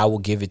 and I will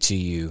give it to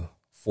you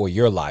for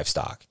your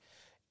livestock,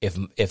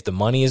 if the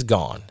money is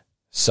gone."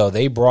 So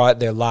they brought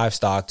their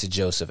livestock to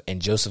Joseph,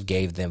 and Joseph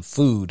gave them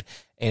food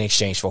in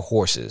exchange for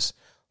horses,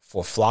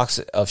 for flocks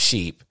of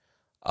sheep,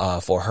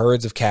 for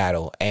herds of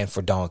cattle, and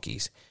for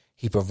donkeys.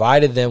 He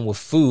provided them with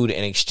food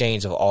in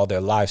exchange of all their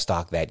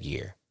livestock that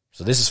year.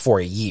 So this is for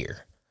a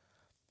year.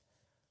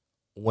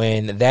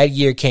 When that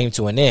year came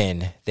to an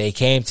end, they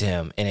came to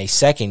him in a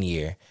second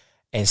year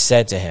and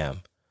said to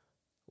him,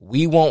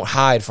 "We won't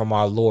hide from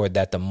our Lord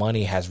that the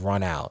money has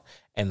run out,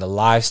 and the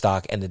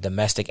livestock and the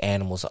domestic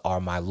animals are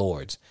my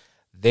Lord's.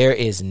 There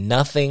is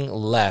nothing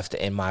left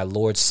in my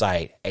Lord's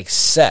sight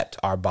except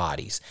our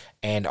bodies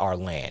and our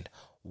land.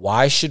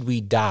 Why should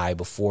we die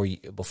before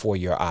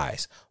your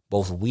eyes,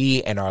 both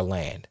we and our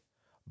land?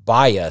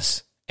 Buy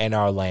us and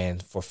our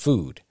land for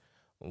food.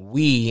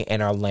 We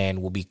and our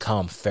land will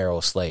become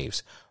Pharaoh's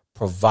slaves.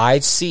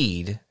 Provide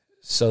seed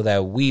so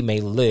that we may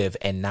live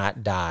and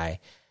not die,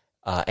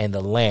 and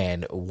the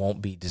land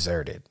won't be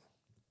deserted."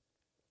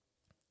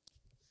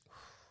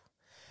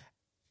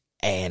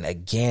 And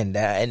again,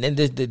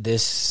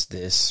 this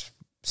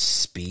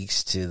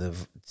speaks to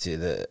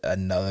the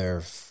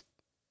another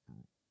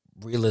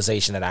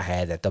realization that I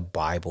had, that the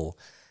Bible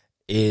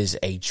is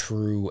a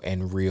true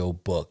and real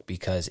book,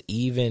 because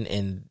even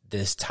in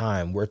this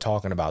time, we're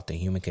talking about the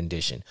human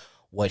condition,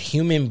 what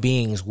human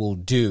beings will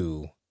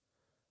do,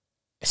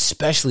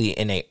 especially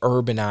in a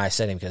urbanized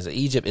setting, because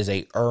Egypt is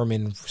a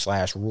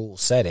urban/rural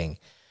setting,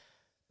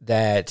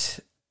 that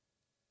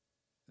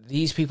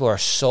these people are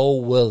so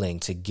willing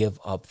to give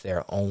up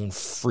their own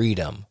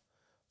freedom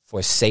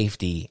for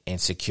safety and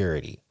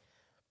security.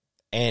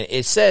 And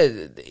it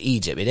said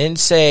Egypt. It didn't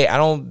say, I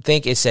don't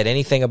think it said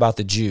anything about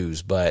the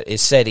Jews, but it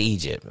said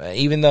Egypt.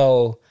 Even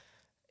though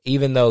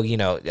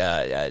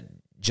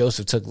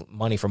Joseph took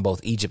money from both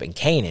Egypt and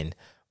Canaan,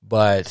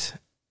 but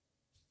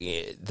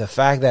the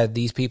fact that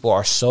these people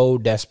are so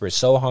desperate,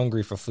 so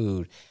hungry for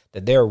food,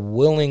 that they're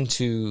willing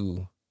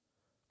to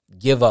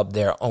give up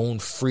their own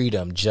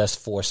freedom just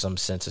for some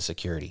sense of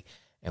security.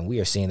 And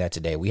we are seeing that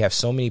today. We have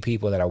so many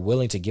people that are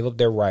willing to give up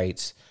their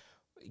rights,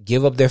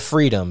 give up their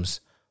freedoms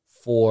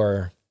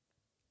for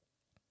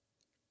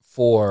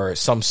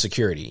some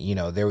security.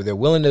 They're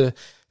willing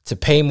to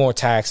pay more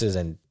taxes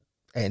and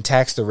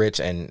tax the rich,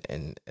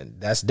 and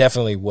that's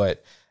definitely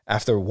what,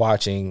 after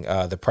watching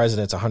the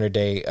president's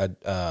 100-day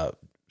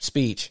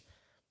speech,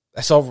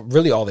 that's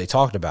really all they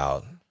talked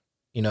about.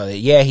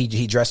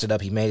 He dressed it up,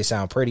 he made it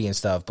sound pretty and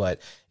stuff,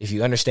 but if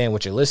you understand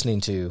what you're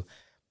listening to,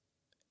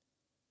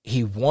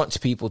 he wants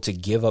people to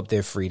give up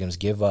their freedoms,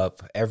 give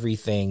up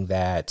everything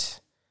that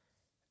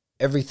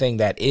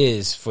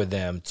is for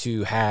them,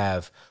 to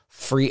have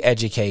free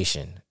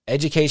education.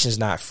 Education is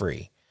not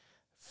free.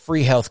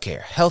 Free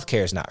healthcare.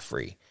 Healthcare is not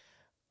free.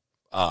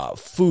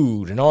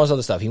 Food and all this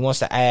other stuff. He wants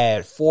to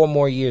add 4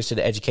 more years to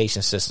the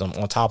education system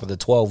on top of the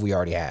 12 we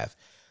already have,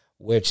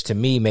 which to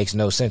me makes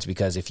no sense,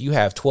 because if you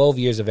have 12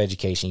 years of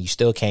education, you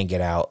still can't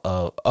get out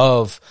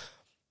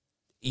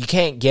you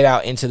can't get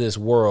out into this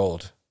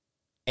world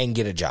and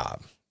get a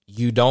job.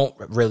 You don't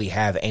really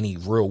have any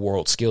real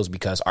world skills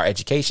because our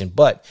education,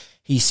 but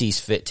he sees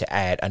fit to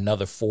add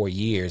another 4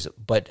 years,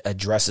 but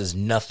addresses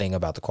nothing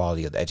about the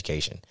quality of the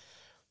education.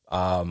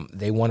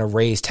 They want to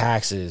raise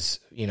taxes,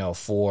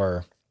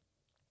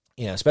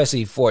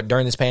 especially for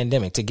during this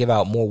pandemic, to give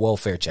out more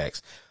welfare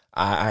checks.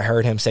 I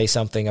heard him say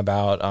something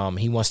about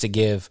he wants to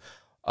give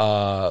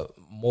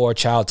more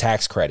child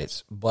tax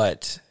credits,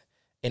 but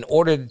in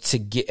order to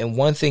get, and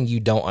one thing you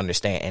don't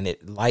understand, and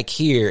it, like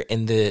here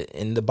in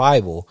the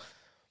Bible,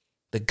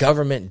 the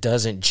government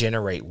doesn't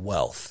generate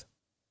wealth.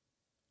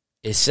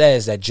 it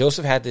says that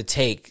Joseph had to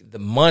take the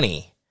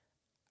money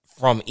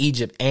from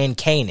Egypt and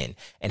Canaan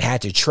and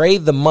had to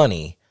trade the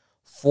money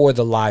for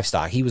the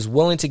livestock. He was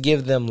willing to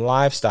give them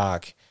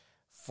livestock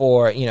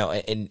for,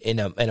 in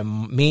a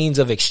means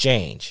of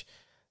exchange.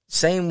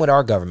 Same with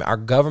our government. Our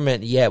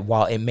government, yet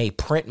while it may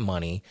print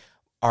money,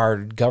 our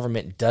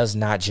government does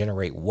not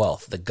generate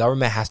wealth. The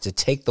government has to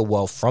take the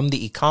wealth from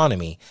the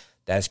economy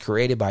that's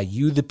created by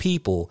you, the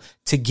people,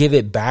 to give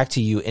it back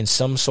to you in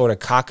some sort of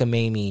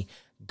cockamamie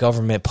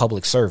government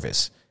public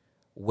service,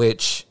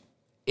 which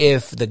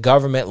if the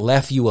government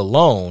left you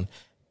alone,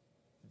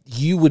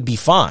 you would be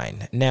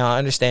fine. Now, I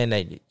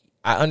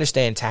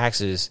understand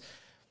taxes,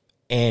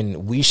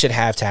 and we should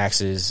have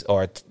taxes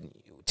or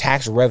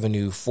tax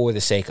revenue for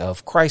the sake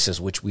of crisis,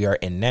 which we are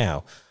in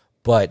now.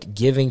 But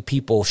giving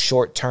people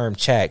short-term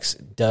checks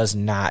does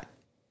not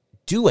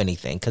do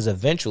anything, because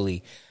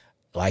eventually,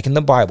 like in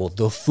the Bible,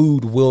 the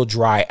food will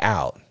dry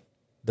out.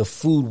 The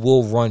food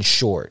will run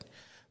short.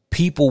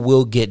 People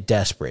will get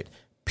desperate.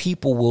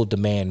 People will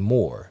demand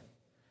more.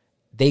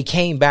 They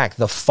came back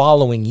the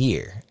following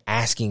year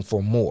asking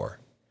for more,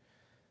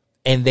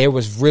 and there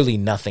was really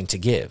nothing to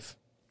give.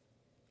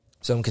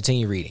 So I'm going to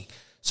continue reading.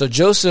 So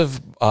Joseph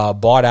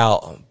bought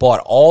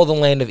all the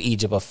land of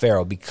Egypt of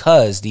Pharaoh,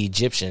 because the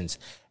Egyptians,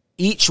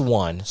 each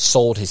one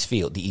sold his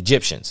field. The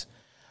Egyptians,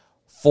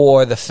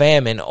 for the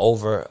famine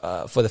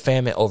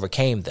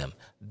overcame them.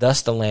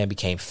 Thus the land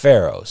became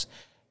Pharaoh's.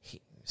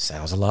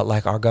 Sounds a lot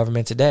like our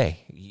government today.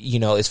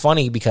 It's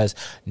funny because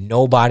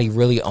nobody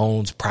really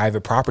owns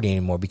private property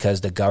anymore,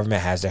 because the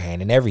government has their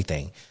hand in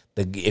everything.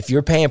 If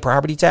you're paying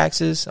property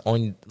taxes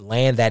on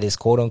land that is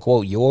quote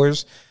unquote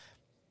yours,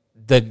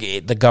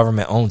 the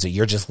government owns it.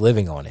 You're just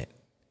living on it.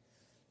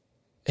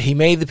 He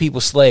made the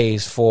people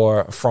slaves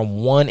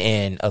from one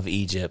end of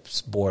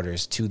Egypt's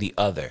borders to the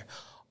other.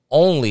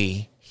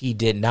 Only he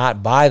did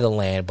not buy the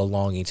land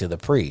belonging to the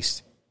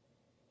priest.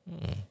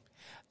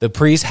 The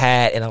priest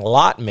had an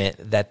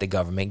allotment that the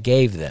government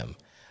gave them.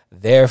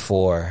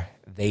 Therefore,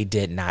 they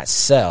did not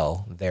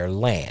sell their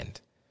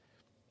land.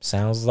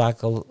 Sounds a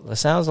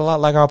lot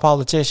like our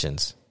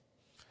politicians.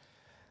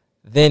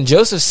 Then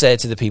Joseph said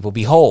to the people,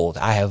 "Behold,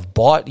 I have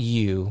bought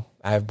you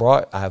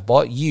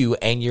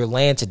and your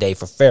land today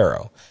for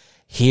Pharaoh.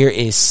 Here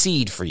is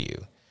seed for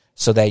you,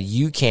 so that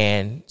you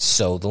can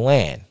sow the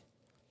land.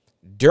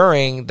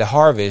 During the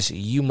harvest,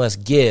 you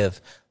must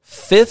give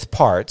fifth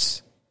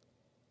parts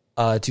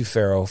to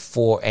Pharaoh,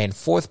 and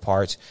fourth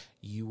parts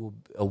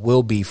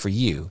will be for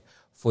you,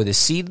 for the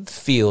seed of the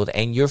field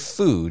and your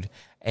food,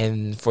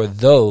 and for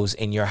those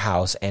in your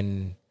house,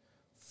 and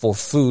for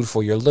food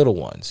for your little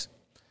ones.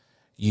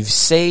 You've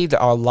saved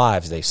our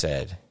lives," they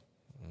said.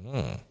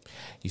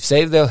 You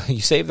saved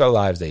our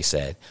lives, they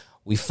said.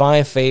 We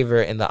find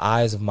favor in the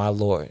eyes of my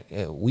Lord.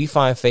 We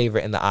find favor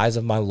in the eyes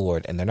of my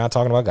Lord. And they're not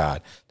talking about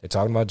God. They're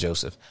talking about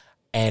Joseph.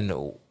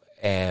 And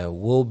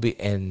we'll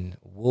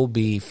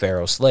be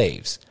Pharaoh's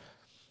slaves.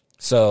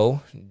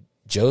 So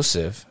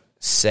Joseph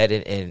set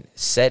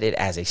it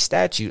as a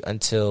statute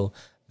until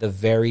the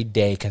very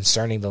day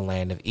concerning the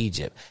land of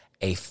Egypt.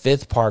 A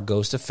fifth part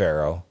goes to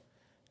Pharaoh,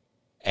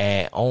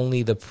 and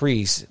only the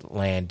priest's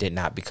land did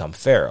not become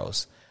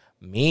Pharaoh's.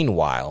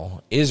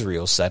 Meanwhile,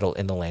 Israel settled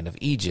in the land of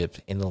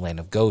Egypt, in the land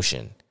of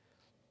Goshen,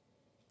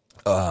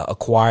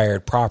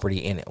 acquired property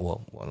in it.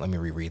 Well, let me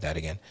reread that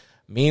again.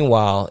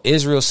 Meanwhile,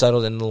 Israel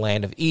settled in the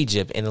land of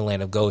Egypt, in the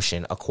land of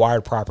Goshen,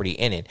 acquired property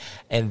in it,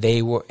 and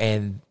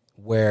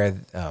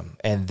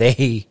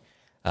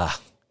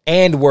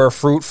were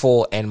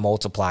fruitful and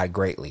multiplied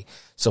greatly.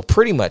 So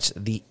pretty much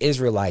the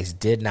Israelites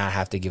did not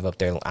have to give up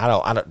their.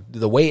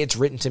 The way it's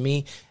written to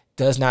me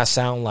does not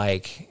sound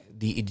like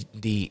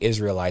the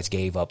Israelites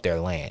gave up their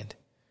land.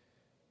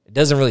 It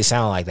doesn't really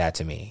sound like that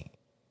to me.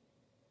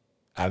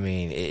 I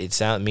mean,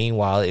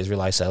 meanwhile, the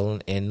Israelites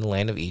settled in the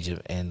land of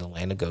Egypt and the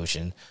land of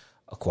Goshen,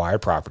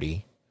 acquired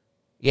property.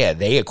 Yeah,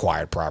 they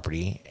acquired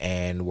property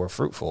and were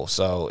fruitful.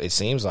 So it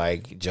seems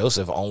like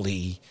Joseph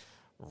only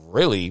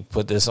really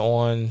put this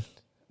on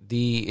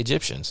the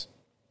Egyptians.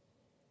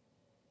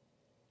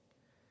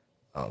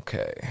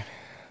 Okay.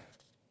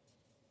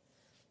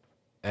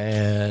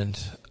 And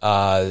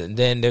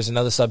then there's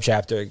another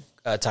subchapter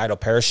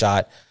titled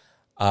Parashat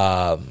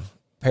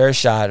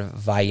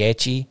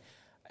Vayechi,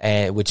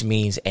 which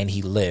means "and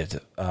he lived."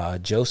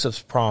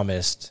 Joseph's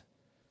promise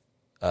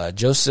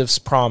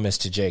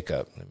to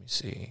Jacob. Let me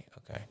see.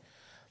 Okay.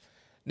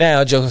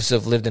 Now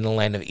Joseph lived in the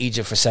land of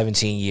Egypt for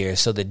 17 years.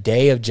 So the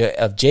day of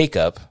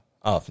Jacob.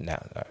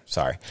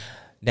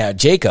 Now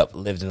Jacob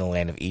lived in the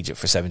land of Egypt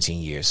for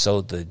 17 years.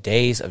 So the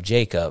days of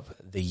Jacob,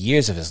 the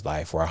years of his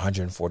life, were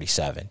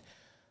 147.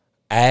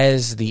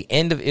 As the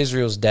end of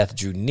Israel's death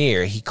drew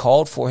near, he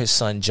called for his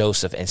son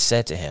Joseph and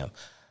said to him,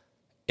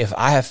 "If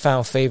I have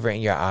found favor in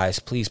your eyes,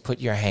 please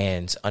put your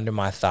hands under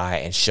my thigh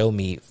and show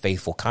me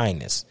faithful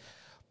kindness.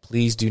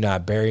 Please do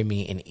not bury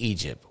me in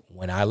Egypt.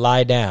 When I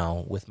lie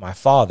down with my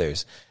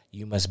fathers,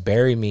 you must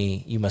carry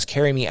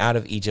me out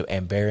of Egypt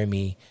and bury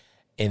me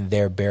in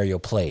their burial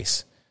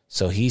place."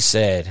 So he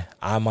said,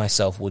 "I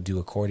myself will do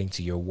according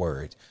to your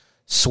word."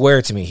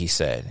 Swear to me, he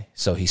said.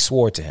 So he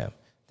swore to him.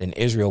 Then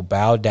Israel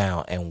bowed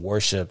down and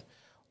worshiped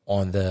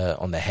on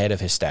the head of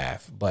his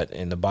staff. But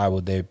in the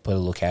Bible, they put a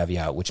little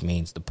caveat, which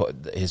means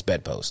his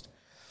bedpost.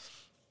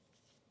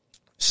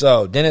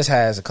 So Dennis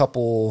has a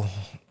couple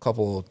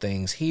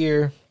things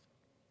here.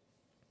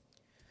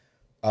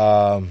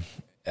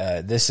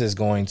 This is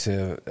going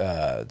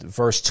to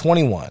verse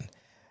 21.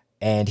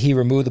 And he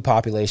removed the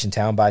population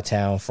town by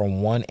town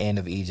from one end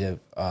of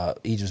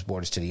Egypt's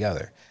borders to the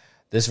other.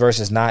 This verse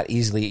is not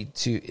easy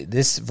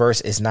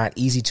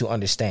to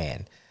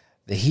understand.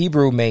 The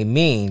Hebrew may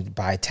mean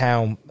by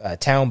town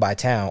by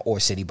town,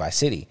 or city by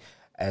city.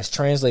 As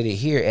translated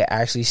here, it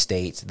actually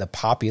states the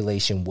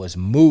population was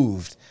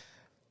moved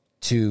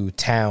to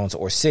towns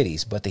or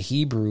cities, but the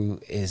Hebrew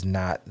is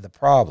not the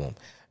problem.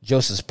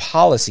 Joseph's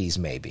policies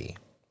may be.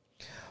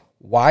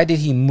 Why did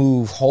he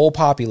move whole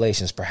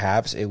populations?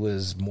 Perhaps it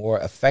was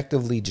more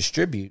effectively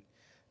distribute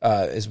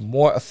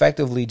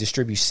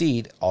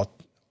seed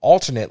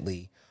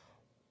alternately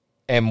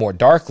and more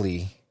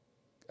darkly.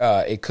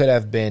 It could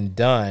have been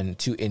done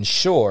to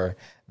ensure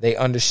they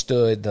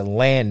understood the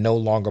land no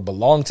longer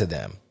belonged to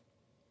them.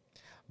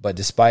 But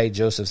despite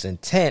Joseph's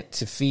intent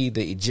to feed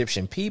the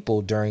Egyptian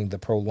people during the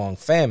prolonged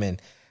famine,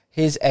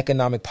 his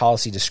economic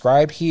policy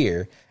described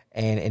here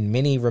and in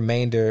the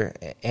remainder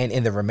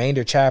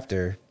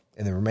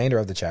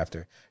of the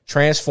chapter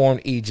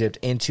transformed Egypt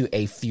into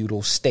a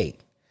feudal state.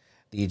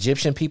 The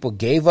Egyptian people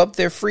gave up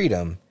their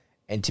freedom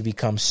and to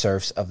become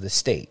serfs of the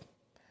state.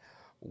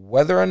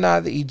 Whether or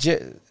not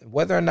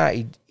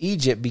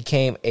Egypt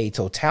became a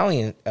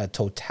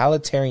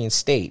totalitarian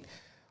state,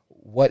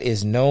 what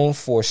is known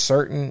for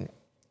certain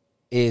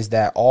is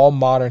that all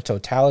modern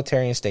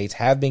totalitarian states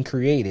have been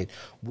created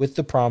with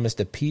the promise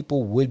that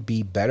people would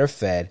be better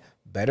fed,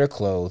 better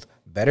clothed,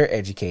 better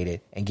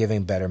educated, and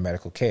given better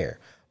medical care.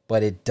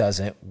 But it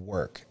doesn't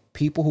work.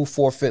 People who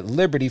forfeit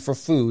liberty for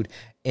food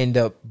end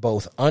up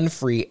both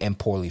unfree and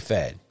poorly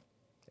fed.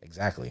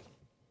 Exactly.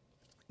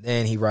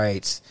 Then he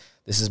writes,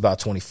 this is about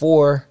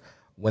 24.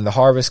 When the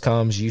harvest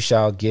comes, you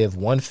shall give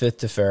 1/5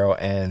 to Pharaoh,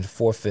 and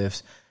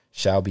 4/5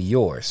 shall be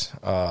yours.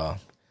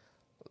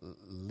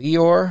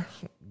 Leor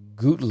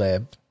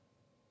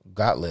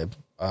Gottlieb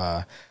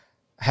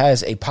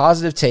has a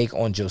positive take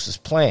on Joseph's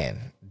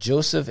plan.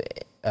 Joseph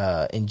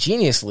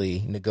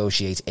ingeniously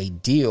negotiates a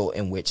deal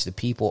in which the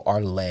people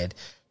are led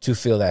to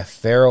feel that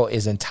Pharaoh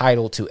is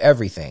entitled to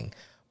everything,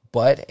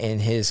 but in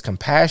his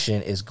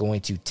compassion is going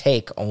to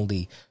take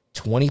only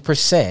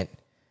 20%,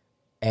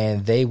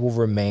 and they will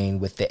remain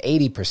with the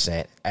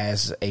 80%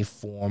 as a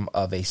form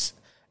of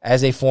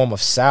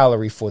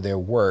salary for their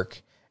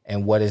work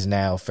and what is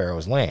now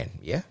Pharaoh's land.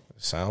 Yeah,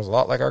 sounds a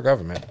lot like our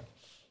government.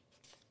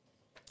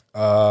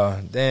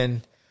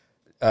 Then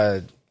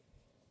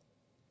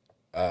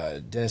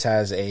Dennis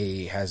has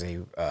a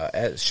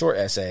short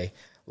essay.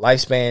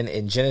 Lifespan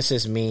in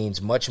Genesis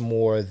means much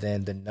more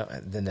than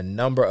the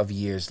number of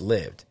years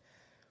lived.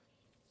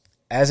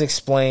 As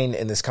explained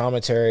in this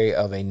commentary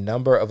of a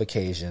number of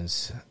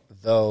occasions,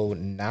 though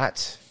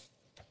not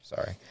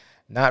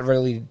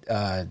really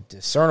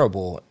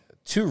discernible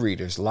to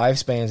readers,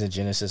 lifespans in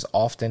Genesis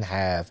often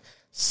have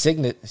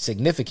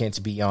significance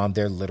beyond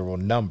their literal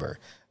number.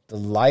 The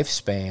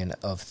lifespan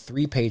of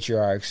 3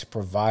 patriarchs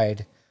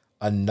provide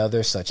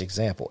another such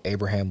example.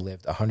 Abraham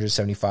lived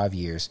 175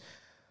 years,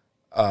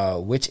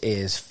 which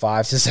is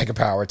 5 to the second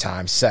power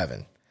times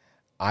 7.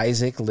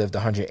 Isaac lived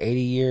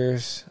 180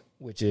 years,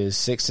 which is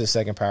 6 to the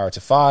second power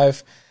to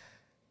 5.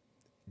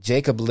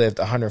 Jacob lived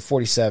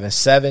 147,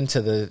 7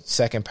 to the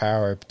second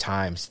power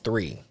times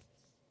 3.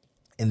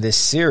 In this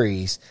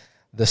series,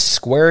 the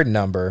squared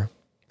number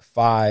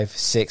 5,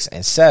 6,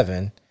 and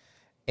 7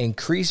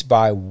 increase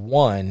by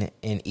 1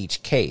 in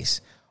each case,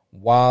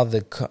 while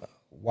the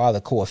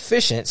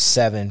coefficients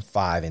 7,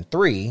 5, and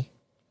 3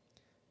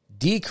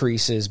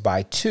 decreases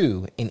by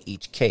 2 in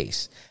each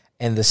case,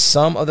 and the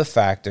sum of the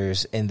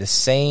factors in the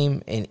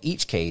same in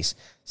each case,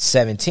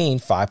 17,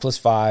 5 plus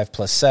 5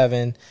 plus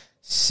 7,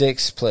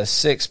 6 plus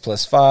 6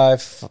 plus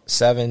 5,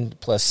 7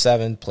 plus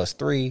 7 plus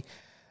 3.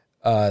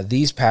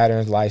 These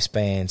patterns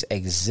lifespans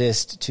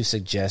exist to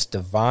suggest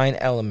divine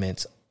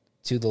elements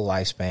to the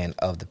lifespan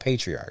of the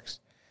patriarchs.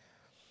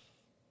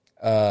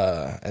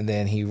 And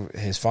then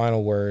his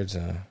final words.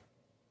 And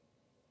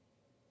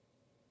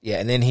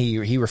then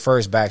he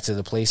refers back to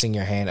the placing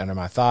your hand under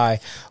my thigh,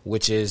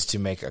 which is to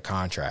make a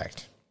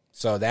contract.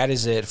 So that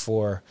is it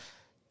for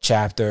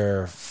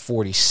chapter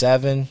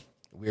 47.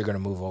 We're going to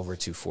move over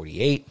to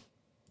 48.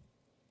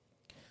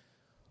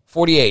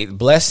 48,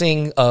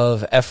 blessing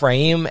of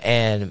Ephraim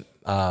and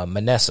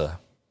Manasseh.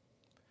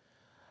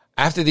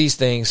 After these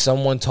things,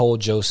 someone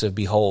told Joseph,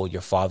 behold,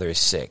 your father is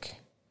sick.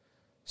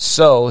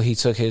 So he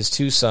took his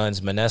 2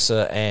 sons,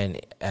 Manasseh and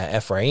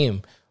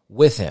Ephraim,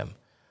 with him.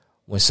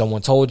 When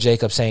someone told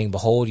Jacob, saying,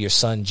 behold, your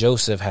son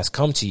Joseph has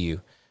come to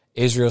you,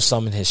 Israel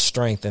summoned his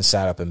strength and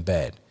sat up in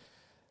bed.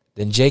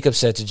 Then Jacob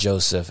said to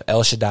Joseph,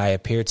 El Shaddai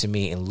appeared to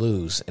me in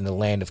Luz, in the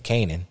land of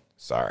Canaan.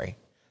 Sorry,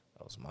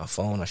 that was my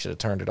phone. I should have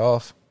turned it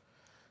off.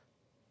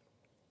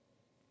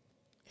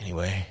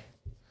 Anyway,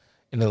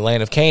 in the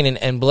land of Canaan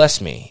and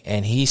blessed me.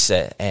 And he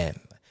said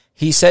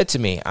to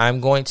me, I'm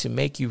going to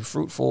make you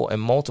fruitful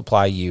and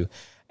multiply you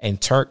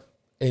and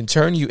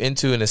turn you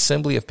into an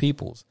assembly of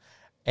peoples,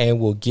 and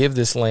will give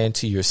this land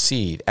to your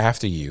seed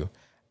after you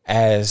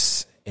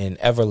as an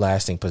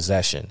everlasting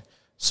possession.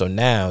 So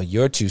now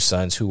your two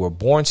sons who were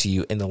born to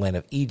you in the land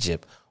of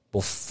Egypt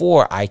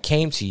before I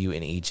came to you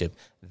in Egypt,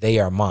 they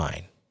are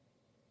mine.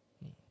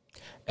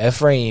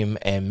 Ephraim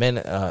and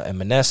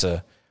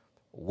Manasseh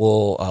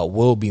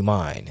will be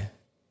mine,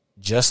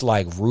 just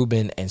like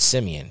Reuben and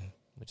Simeon,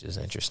 which is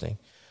interesting.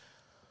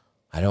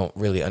 I don't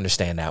really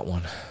understand that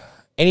one.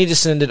 Any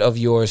descendant of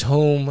yours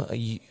whom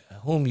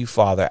you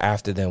father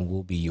after them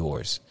will be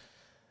yours.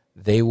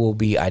 They will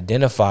be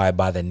identified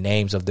by the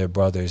names of their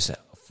brothers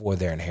for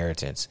their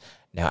inheritance.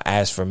 Now,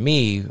 as for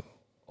me,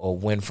 or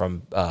went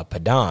from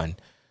Padan,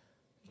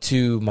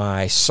 to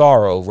my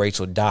sorrow,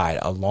 Rachel died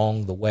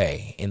along the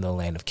way in the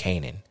land of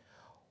Canaan,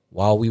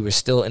 while we were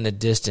still in the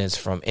distance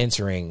from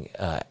entering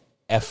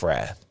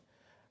Ephrath,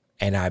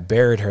 and I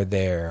buried her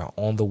there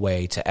on the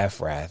way to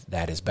Ephrath,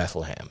 that is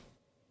Bethlehem.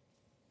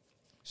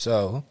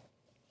 So,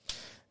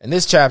 and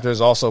this chapter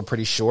is also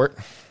pretty short.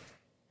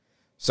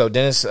 So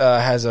Dennis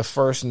has a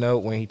first note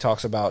when he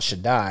talks about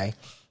Shaddai.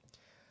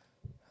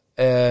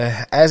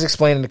 As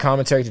explained in the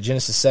commentary to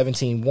Genesis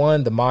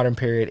 17:1, the modern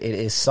period, it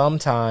is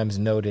sometimes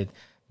noted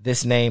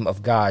this name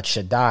of God,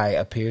 Shaddai,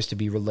 appears to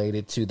be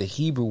related to the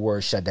Hebrew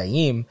word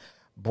Shaddayim,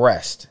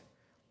 breast,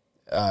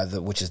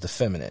 which is the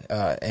feminine,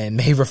 and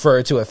may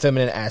refer to a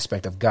feminine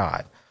aspect of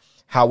God.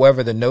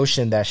 However, the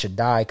notion that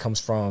Shaddai comes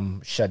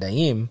from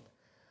Shaddayim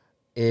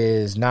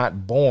is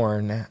not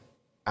borne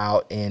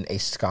out in a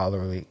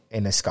scholarly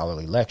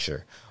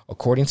lecture.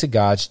 According to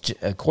God's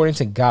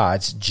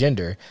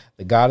gender,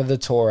 the God of the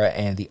Torah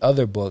and the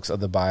other books of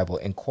the Bible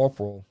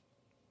incorporeal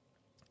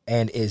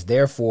and is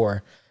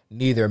therefore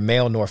neither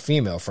male nor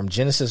female. From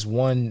Genesis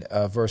 1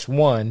 verse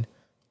 1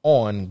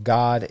 on,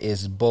 God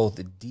is both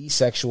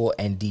desexual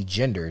and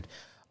degendered,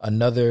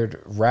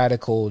 another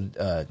radical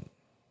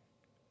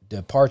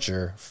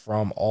departure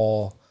from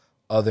all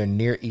other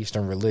Near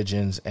Eastern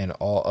religions and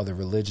all other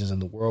religions in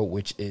the world,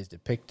 which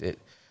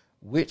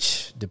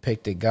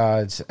depicted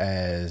gods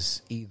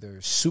as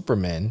either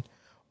supermen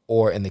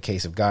or, in the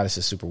case of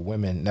goddesses,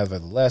 superwomen.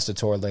 Nevertheless, the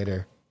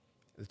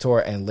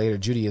Torah and later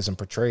Judaism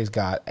portrays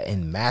God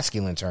in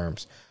masculine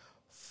terms.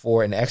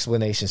 For an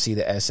explanation, see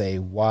the essay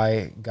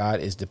Why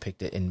God is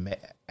Depicted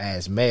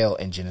as Male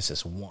in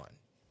Genesis 1,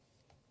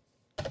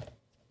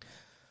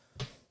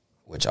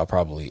 which I'll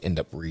probably end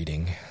up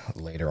reading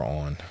later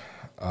on.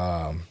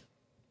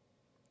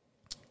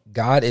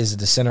 God is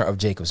the center of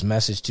Jacob's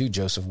message to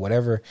Joseph.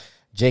 Whatever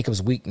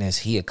Jacob's weakness,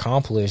 he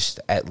accomplished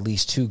at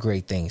least two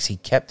great things. He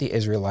kept the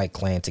Israelite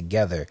clan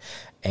together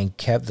and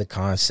kept the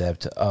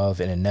concept of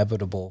an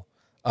invisible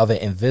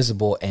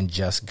and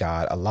just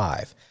God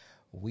alive.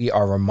 We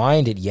are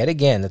reminded yet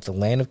again that the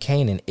land of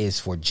Canaan is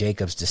for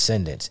Jacob's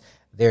descendants.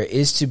 There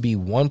is to be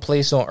one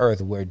place on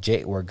earth where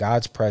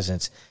God's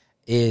presence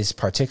is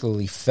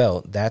particularly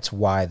felt. That's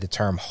why the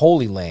term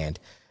Holy Land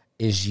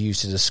is used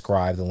to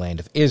describe the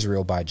land of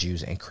Israel by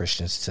Jews and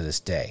Christians to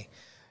this day.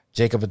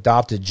 Jacob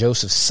adopted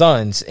Joseph's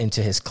sons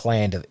into his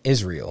clan of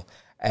Israel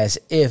as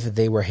if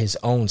they were his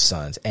own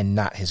sons and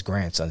not his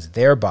grandsons,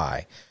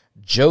 thereby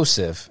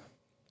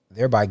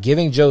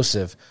giving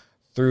Joseph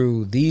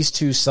through these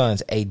two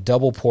sons a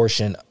double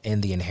portion in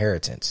the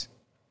inheritance.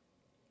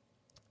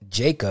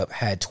 Jacob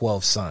had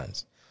 12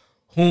 sons,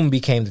 whom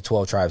became the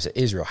 12 tribes of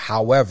Israel.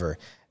 However,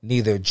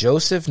 neither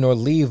Joseph nor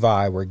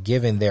Levi were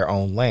given their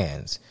own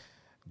lands.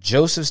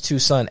 Joseph's two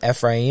sons,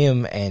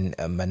 Ephraim and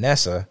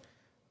Manasseh,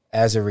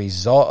 as a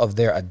result of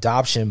their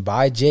adoption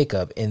by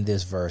Jacob in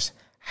this verse,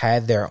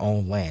 had their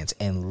own lands,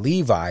 and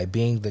Levi,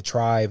 being the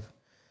tribe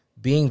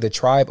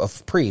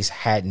of priests,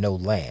 had no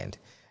land.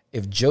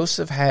 If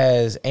Joseph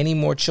has any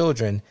more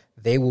children,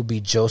 they will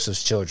be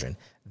Joseph's children.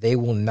 They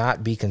will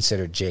not be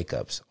considered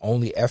Jacob's.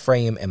 Only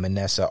Ephraim and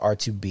Manasseh are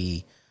to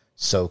be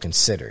so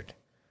considered.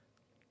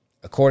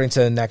 According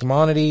to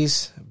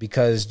Nachmanides,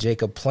 because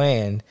Jacob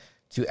planned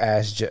to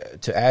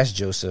ask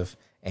Joseph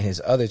and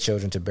his other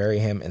children to bury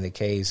him in the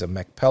caves of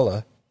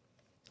Machpelah,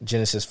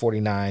 Genesis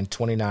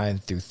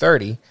 49:29 through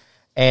 30,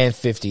 and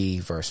 50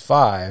 verse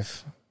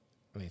 5.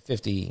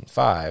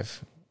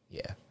 55.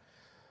 Yeah.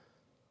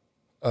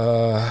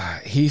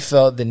 He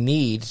felt the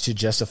need to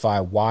justify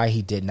why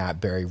he did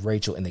not bury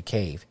Rachel in the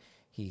cave.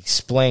 He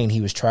explained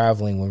he was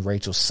traveling when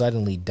Rachel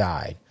suddenly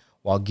died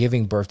while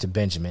giving birth to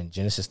Benjamin,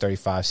 Genesis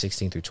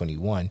 35:16 through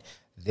 21.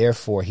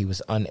 Therefore, he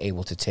was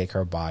unable to take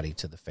her body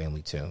to the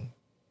family tomb.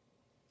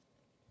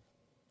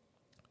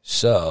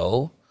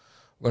 So,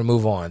 we're going to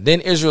move on.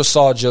 Then Israel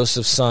saw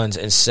Joseph's sons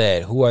and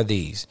said, "Who are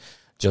these?"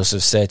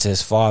 Joseph said to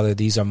his father,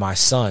 "These are my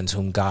sons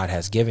whom God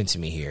has given to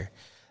me here."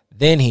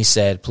 Then he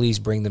said, "Please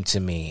bring them to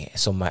me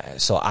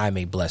so I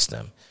may bless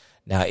them."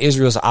 Now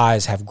Israel's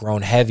eyes have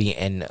grown heavy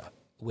and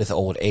with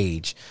old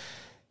age.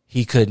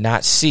 He could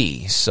not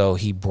see, so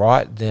he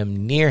brought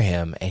them near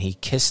him and he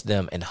kissed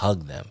them and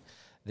hugged them.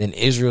 Then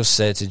Israel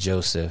said to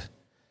Joseph,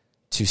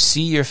 To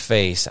see your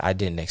face I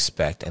didn't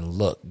expect, and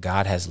look,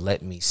 God has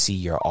let me see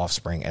your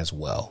offspring as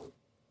well.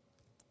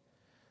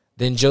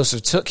 Then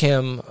Joseph took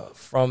them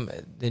from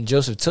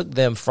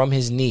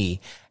his knee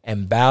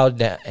and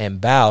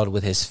bowed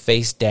with his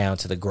face down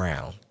to the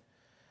ground.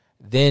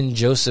 Then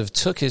Joseph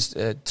took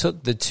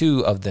the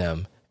two of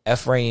them,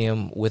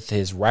 Ephraim with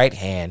his right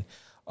hand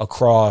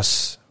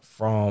across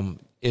from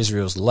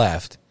Israel's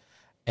left,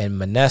 and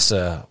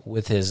Manasseh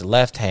with his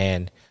left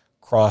hand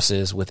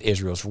crosses with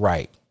Israel's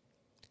right,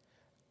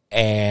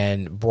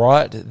 and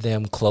brought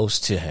them close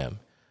to him.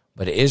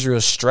 But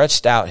Israel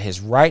stretched out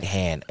his right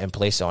hand and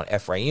placed it on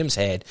Ephraim's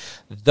head,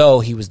 though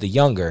he was the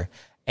younger,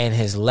 and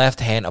his left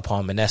hand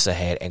upon Manasseh's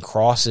head, and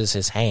crosses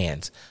his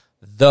hands,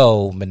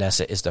 though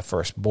Manasseh is the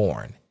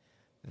firstborn.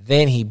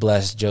 Then he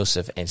blessed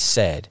Joseph and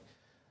said,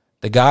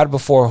 the God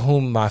before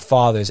whom my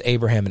fathers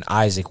Abraham and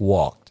Isaac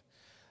walked,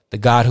 the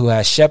God who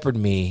has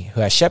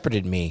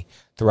shepherded me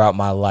throughout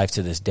my life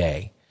to this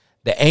day,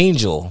 the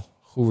angel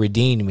who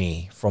redeemed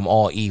me from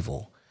all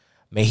evil,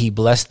 may he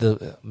bless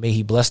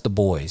the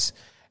boys,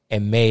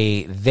 and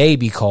may they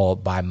be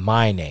called by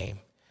my name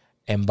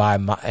and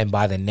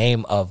by the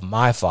name of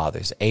my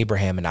fathers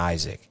Abraham and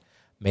Isaac.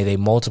 May they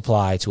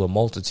multiply to a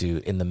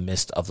multitude in the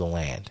midst of the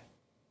land.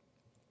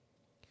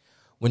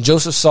 When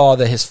Joseph saw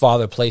that his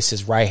father placed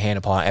his right hand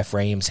upon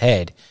Ephraim's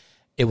head,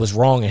 it was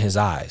wrong in his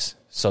eyes.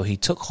 So he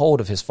took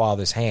hold of his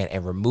father's hand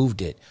and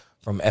removed it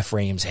from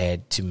Ephraim's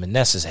head to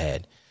Manasseh's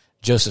head.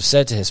 Joseph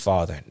said to his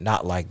father,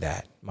 not like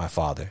that, my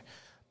father,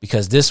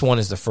 because this one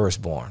is the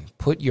firstborn.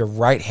 Put your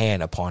right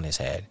hand upon his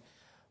head.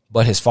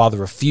 But his father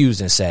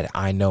refused and said,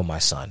 I know, my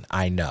son,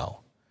 I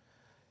know.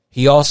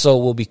 He also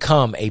will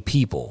become a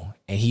people,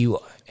 and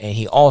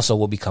he also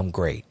will become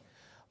great.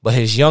 But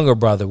his younger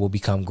brother will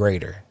become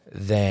greater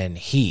than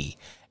he,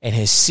 and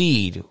his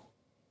seed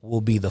will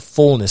be the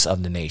fullness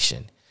of the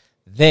nation.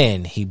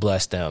 Then he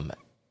blessed them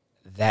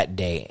that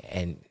day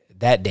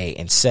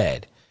and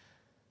said,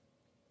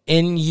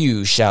 in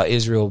you shall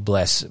Israel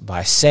bless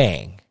by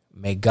saying,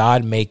 may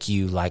God make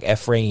you like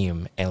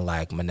Ephraim and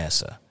like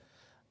Manasseh.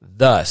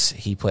 Thus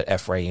he put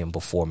Ephraim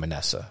before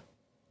Manasseh.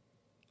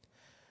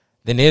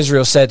 Then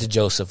Israel said to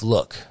Joseph,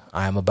 look,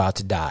 I am about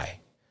to die.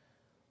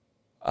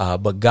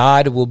 But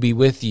God will be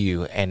with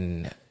you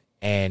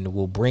and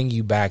will bring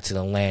you back to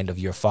the land of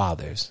your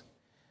fathers.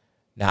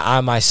 Now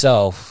I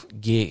myself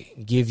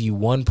give you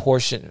one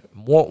portion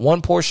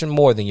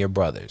more than your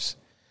brothers,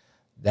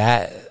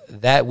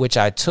 that which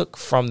I took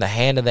from the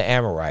hand of the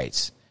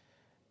Amorites,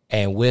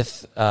 and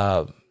with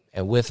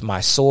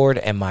my sword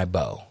and my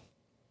bow.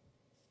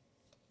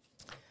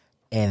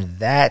 And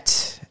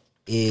that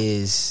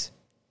is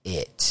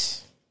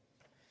it.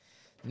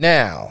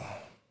 Now,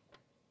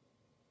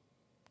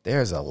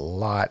 there's a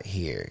lot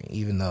here,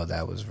 even though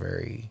that was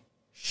very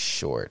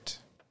short.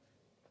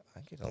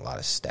 I'm getting a lot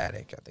of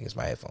static. I think it's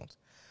my headphones.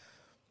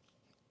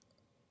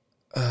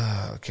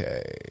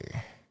 Okay.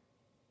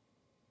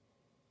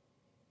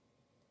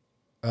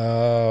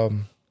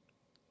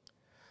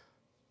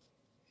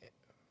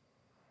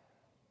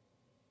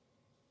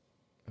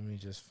 Let me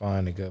just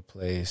find a good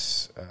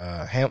place.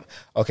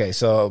 Okay,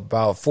 so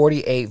about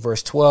 48,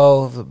 verse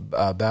 12,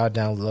 bowed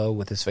down low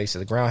with his face to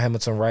the ground.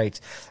 Hamilton writes,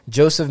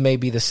 Joseph may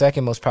be the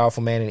second most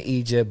powerful man in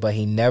Egypt, but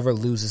he never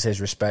loses his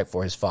respect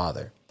for his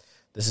father.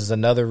 This is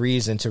another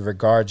reason to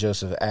regard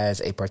Joseph as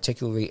a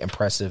particularly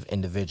impressive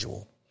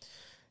individual.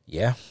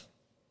 Yeah.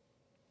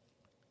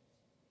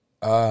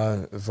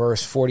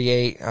 Verse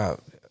 48,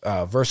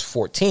 verse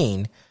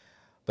 14,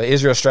 but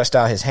Israel stretched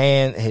out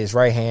his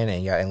right hand,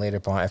 and laid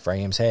upon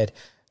Ephraim's head.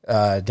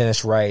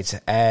 Dennis writes,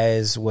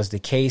 as was the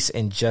case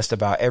in just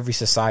about every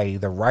society,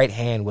 the right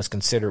hand was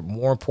considered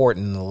more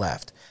important than the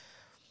left.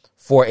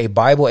 For a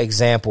Bible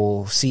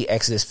example, see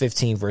Exodus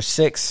 15, verse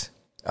 6,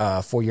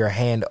 for your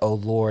hand, O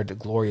Lord,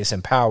 glorious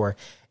in power.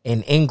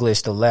 In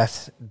English, the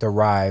left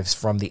derives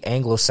from the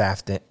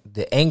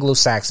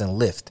Anglo-Saxon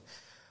lift,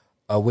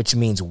 which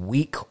means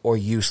weak or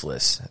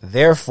useless.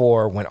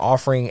 Therefore, when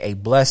offering a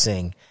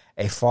blessing,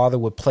 a father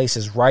would place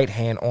his right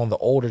hand on the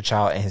older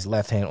child and his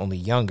left hand on the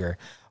younger.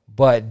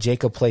 But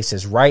Jacob placed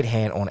his right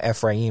hand on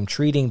Ephraim,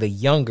 treating the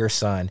younger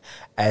son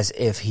as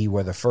if he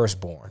were the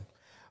firstborn.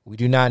 We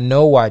do not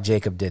know why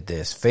Jacob did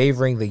this,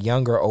 favoring the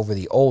younger over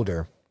the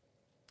older,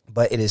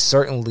 but it is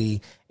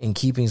certainly in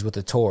keeping with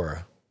the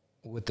Torah.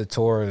 With the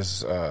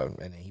Torah's,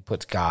 and he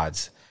puts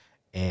God's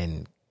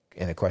in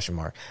a question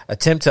mark.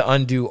 Attempt to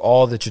undo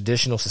all the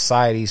traditional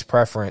society's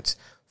preference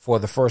for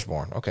the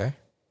firstborn. Okay.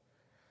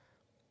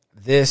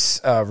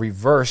 This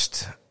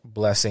reversed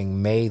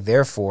blessing may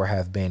therefore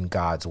have been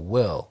God's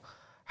will.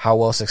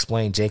 How else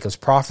explain Jacob's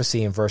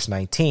prophecy in verse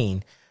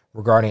 19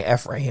 regarding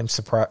Ephraim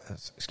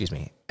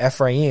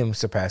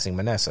surpassing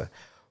Manasseh,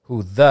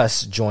 who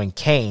thus joined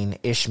Cain,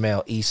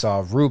 Ishmael,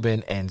 Esau,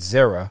 Reuben, and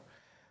Zerah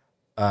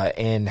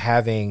in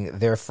having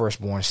their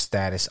firstborn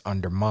status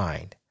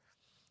undermined.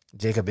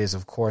 Jacob is,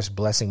 of course,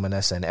 blessing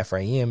Manasseh and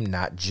Ephraim,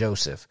 not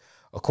Joseph.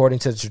 According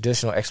to the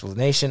traditional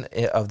explanation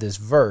of this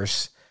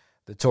verse,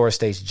 the Torah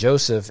states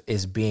Joseph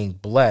is being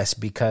blessed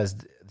because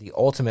the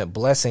ultimate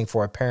blessing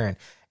for a parent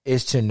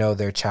is to know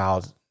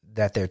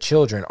that their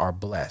children are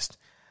blessed.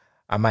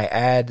 I might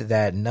add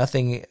that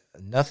nothing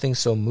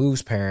so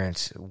moves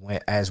parents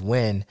as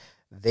when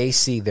they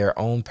see their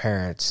own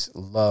parents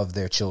love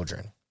their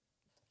children.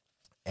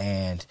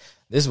 And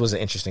this was an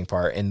interesting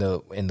part in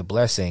the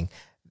blessing.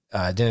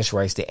 Dennis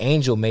writes, the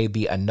angel may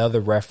be another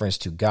reference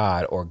to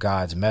God or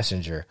God's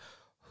messenger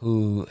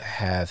who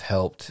have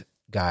helped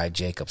guide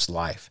Jacob's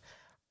life.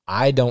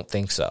 I don't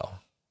think so.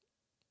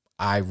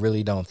 I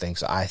really don't think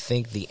so. I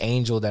think the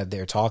angel that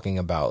they're talking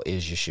about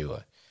is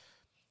Yeshua.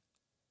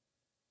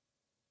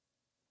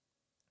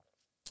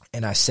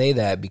 And I say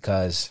that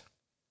because,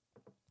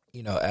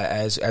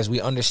 as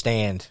we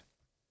understand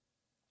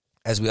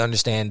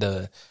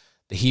the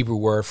Hebrew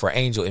word for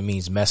angel, it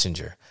means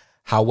messenger.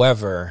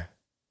 However,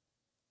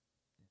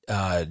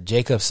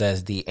 Jacob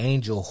says the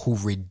angel who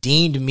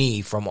redeemed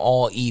me from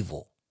all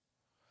evil.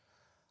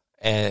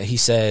 And he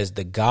says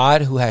the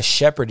God who has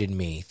shepherded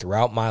me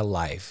throughout my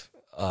life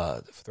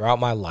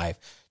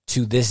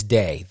to this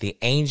day, the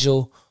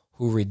angel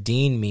who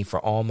redeemed me for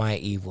all my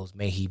evils,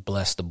 may he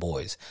bless the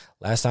boys.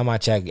 Last time I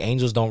checked,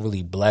 angels don't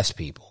really bless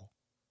people.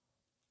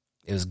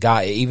 It was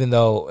God, even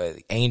though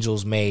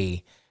angels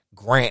may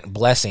grant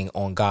blessing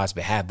on God's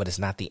behalf, but it's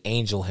not the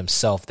angel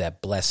himself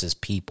that blesses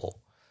people.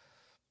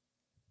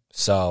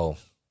 So,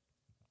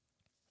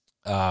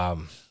 so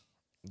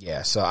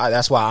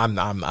that's why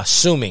I'm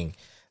assuming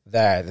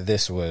that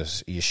this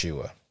was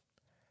Yeshua.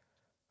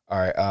 All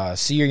right.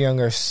 See your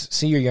younger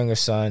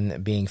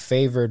son being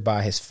favored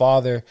by his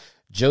father.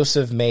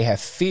 Joseph may have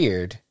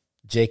feared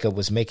Jacob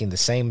was making the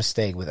same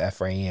mistake with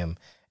Ephraim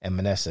and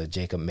Manasseh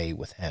Jacob made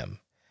with him.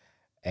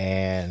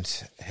 And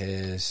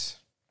to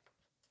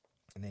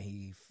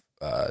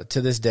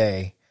this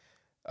day,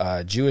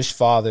 Jewish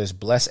fathers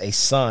bless a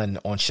son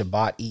on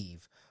Shabbat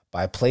Eve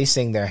by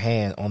placing their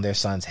hand on their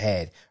son's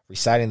head,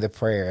 reciting the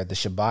prayer. The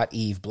Shabbat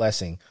Eve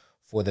blessing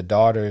for the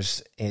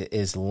daughters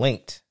is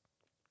linked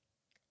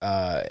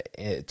to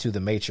the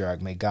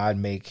matriarch. May God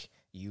make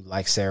you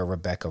like Sarah,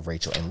 Rebecca,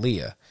 Rachel, and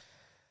Leah.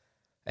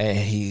 And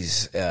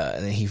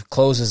he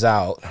closes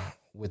out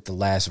with the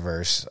last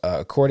verse.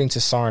 According to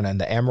Sarna,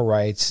 the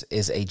Amorites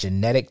is a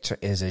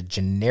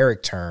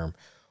generic term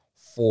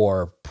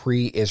for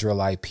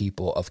pre-Israelite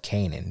people of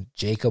Canaan.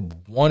 Jacob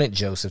wanted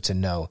Joseph to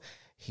know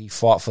he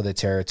fought for the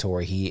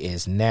territory he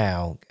is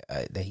now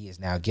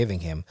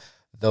giving him,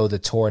 though the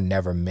Torah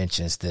never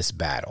mentions this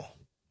battle.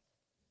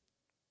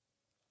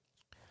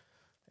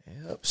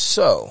 Yep.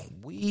 So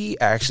we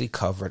actually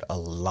covered a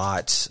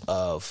lot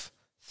of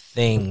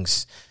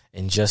things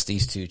in just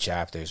these two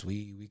chapters.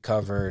 We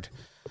covered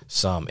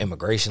some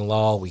immigration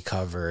law. We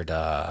covered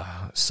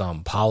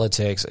some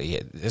politics.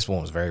 Yeah, this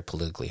one was very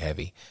politically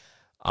heavy.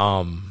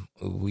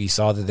 We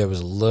saw that there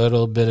was a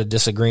little bit of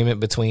disagreement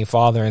between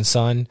father and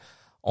son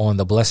on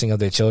the blessing of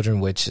their children,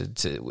 which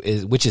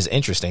is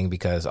interesting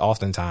because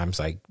oftentimes,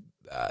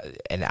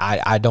 and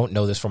I don't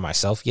know this for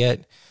myself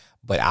yet,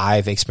 but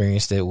I've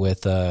experienced it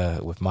with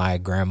my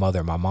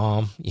grandmother, my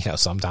mom.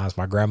 Sometimes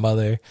my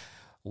grandmother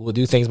will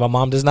do things my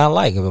mom does not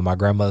like, but my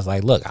grandmother's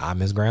like, "Look, I'm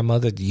his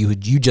grandmother.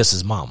 You just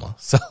his mama."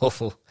 So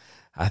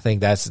I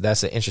think that's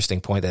an interesting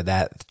point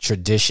that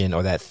tradition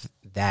or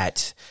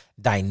that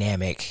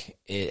dynamic,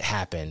 it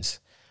happens.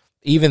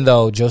 Even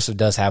though Joseph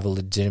does have a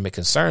legitimate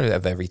concern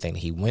of everything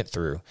he went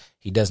through,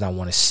 he does not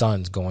want his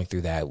sons going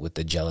through that with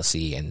the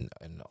jealousy and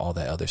all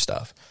that other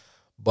stuff.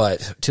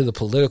 But to the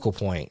political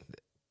point,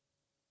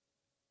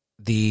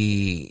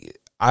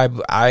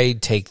 I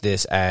take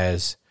this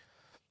as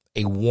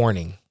a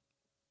warning.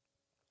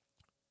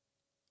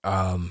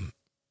 And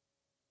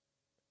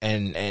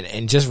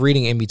just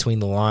reading in between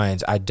the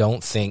lines, I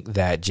don't think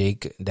that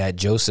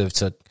Joseph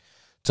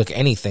took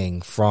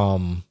anything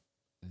from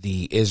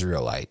the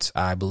Israelites.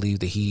 I believe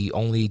that he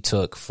only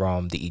took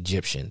from the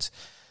Egyptians.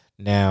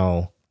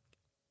 Now,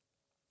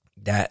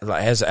 that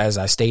as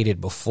I stated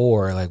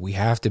before, we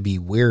have to be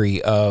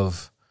weary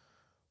of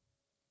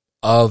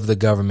the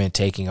government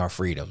taking our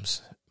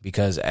freedoms,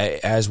 because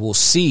as we'll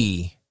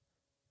see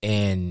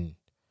in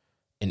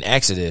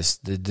Exodus,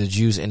 the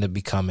Jews end up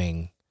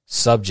becoming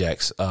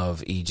subjects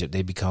of Egypt.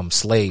 They become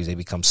slaves. They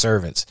become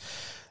servants.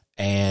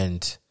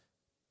 And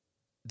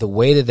the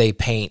way that they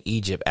paint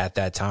Egypt at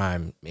that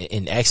time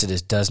in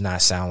Exodus does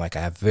not sound like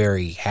a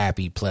very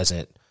happy,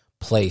 pleasant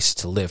place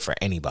to live for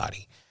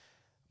anybody.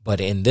 But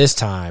in this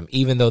time,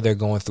 even though they're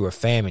going through a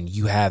famine,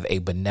 you have a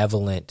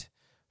benevolent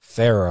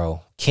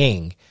Pharaoh,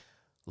 king,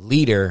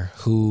 leader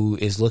who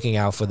is looking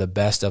out for the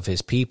best of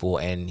his people,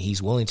 and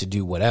he's willing to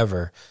do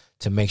whatever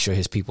to make sure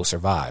his people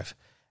survive.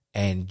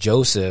 And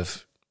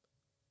Joseph,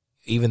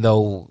 even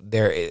though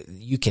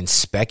you can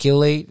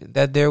speculate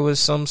that there was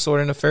some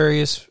sort of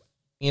nefarious,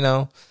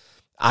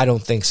 I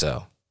don't think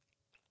so.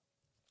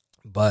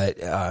 But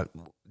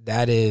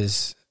that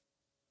is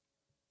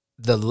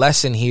the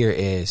lesson here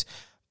is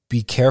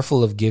be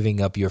careful of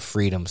giving up your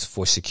freedoms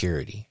for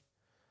security.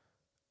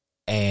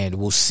 And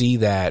we'll see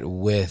that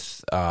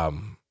with,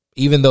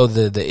 even though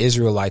the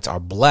Israelites are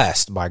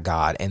blessed by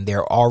God and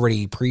they're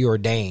already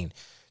preordained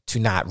to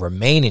not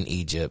remain in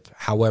Egypt.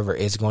 However,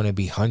 it's going to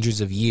be hundreds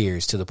of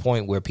years to the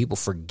point where people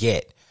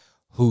forget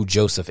who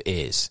Joseph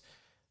is.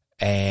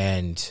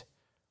 And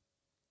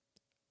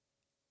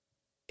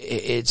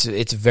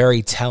it's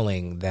very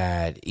telling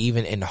that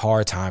even in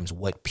hard times,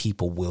 what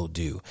people will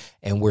do.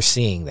 And we're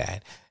seeing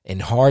that. In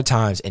hard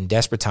times, in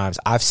desperate times,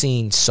 I've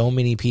seen so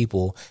many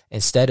people,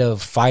 instead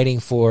of fighting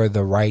for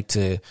the right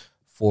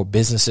for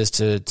businesses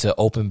to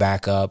open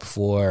back up,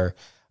 to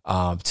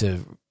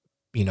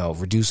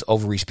reduce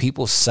overreach,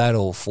 people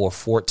settle for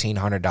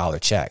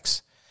 $1,400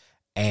 checks.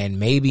 And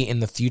maybe in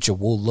the future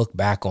we'll look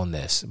back on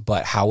this.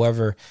 But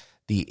however,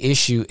 the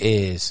issue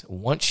is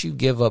once you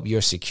give up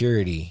your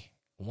security,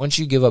 once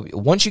you give up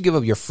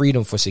your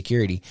freedom for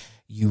security,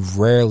 you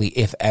rarely,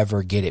 if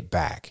ever, get it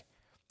back.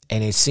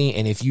 And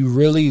if you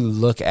really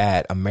look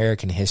at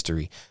American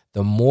history,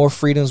 the more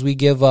freedoms we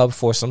give up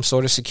for some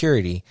sort of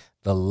security,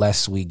 the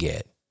less we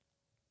get.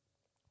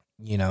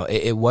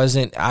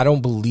 I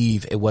don't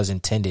believe it was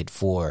intended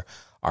for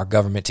our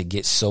government to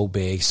get so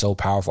big, so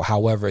powerful.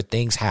 However,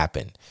 things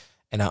happen.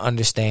 And I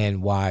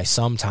understand why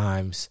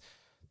sometimes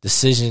the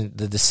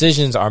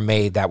decisions are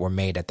made that were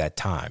made at that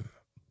time.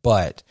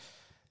 But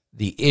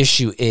the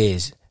issue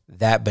is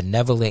that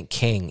benevolent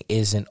king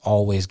isn't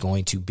always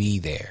going to be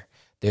there.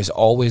 There's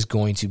always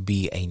going to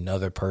be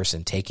another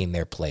person taking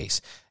their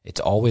place. It's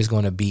always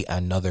going to be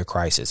another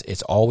crisis.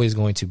 It's always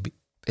going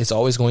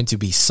to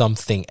be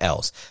something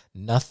else.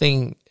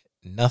 Nothing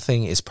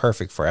is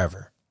perfect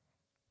forever.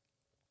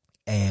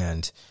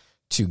 And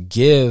to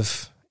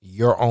give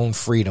your own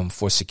freedom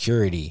for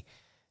security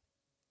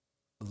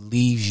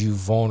leaves you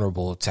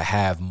vulnerable to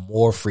have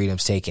more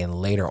freedoms taken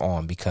later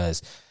on,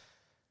 because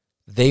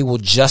they will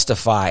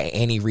justify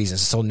any reason.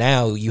 So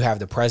now you have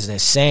the president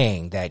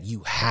saying that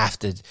you have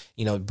to,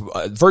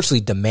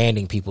 virtually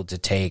demanding people to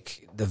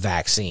take the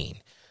vaccine.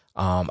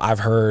 I've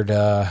heard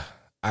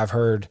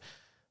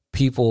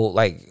people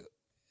like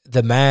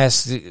the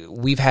mask.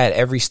 We've had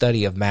every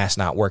study of masks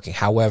not working.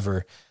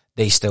 However,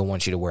 they still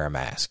want you to wear a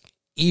mask,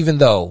 even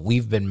though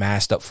we've been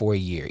masked up for a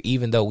year,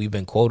 even though we've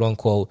been quote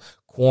unquote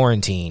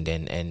quarantined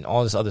and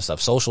all this other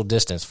stuff, social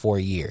distance for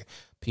a year.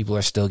 People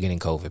are still getting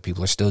COVID.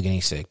 People are still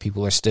getting sick.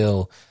 People are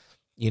still,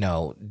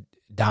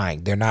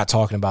 dying. They're not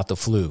talking about the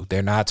flu.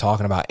 They're not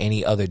talking about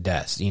any other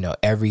deaths.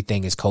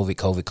 Everything is COVID,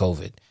 COVID,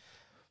 COVID.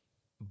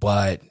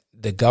 But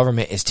the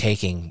government is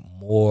taking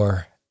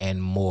more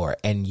and more.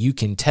 And you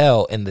can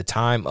tell in the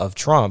time of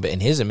Trump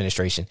and his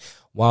administration,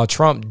 while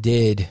Trump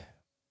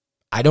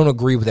I don't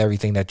agree with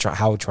everything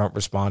how Trump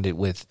responded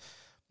with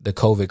the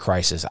COVID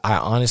crisis. I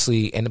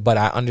honestly, but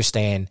I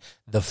understand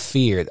the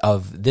fear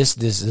of this.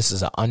 This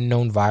is an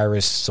unknown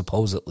virus,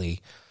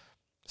 supposedly.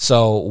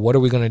 So what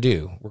are we going to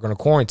do? We're going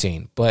to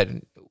quarantine, but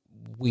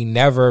we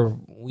never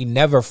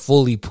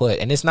fully put,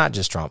 and it's not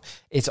just Trump,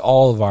 it's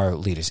all of our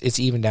leaders. It's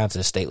even down to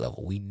the state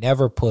level. We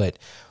never put,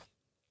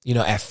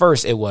 at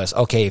first it was,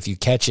 okay, if you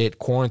catch it,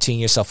 quarantine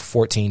yourself for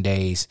 14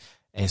 days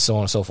and so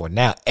on and so forth.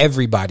 Now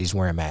everybody's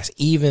wearing masks,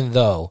 even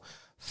though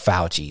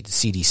Fauci, the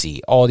CDC,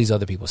 all these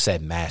other people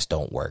said masks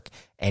don't work.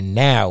 And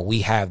now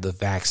we have the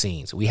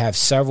vaccines. We have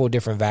several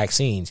different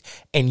vaccines,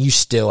 and you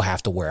still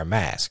have to wear a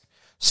mask.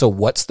 So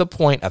what's the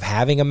point of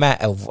having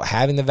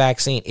having the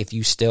vaccine if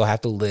you still have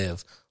to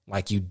live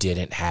like you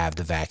didn't have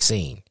the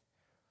vaccine?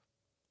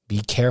 Be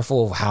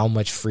careful of how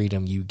much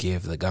freedom you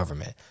give the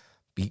government,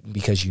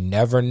 because you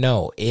never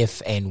know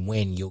if and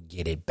when you'll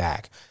get it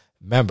back.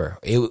 Remember,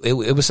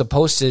 it was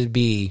supposed to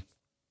be,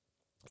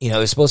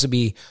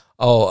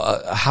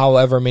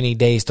 however many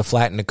days to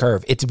flatten the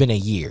curve. It's been a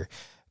year.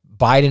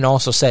 Biden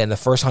also said in the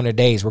first 100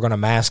 days, we're going to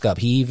mask up.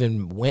 He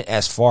even went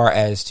as far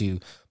as to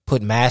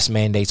put mask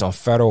mandates on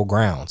federal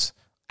grounds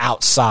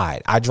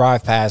outside. I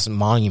drive past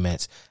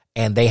monuments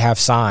and they have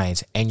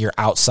signs and you're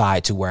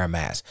outside to wear a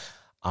mask.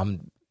 I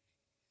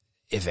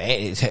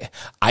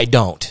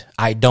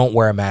don't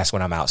wear a mask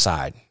when I'm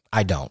outside.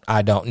 I don't.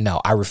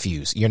 No, I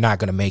refuse. You're not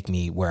going to make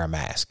me wear a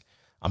mask.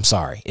 I'm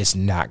sorry. It's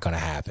not going to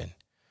happen.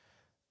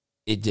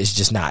 It's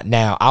just not.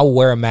 Now, I'll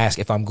wear a mask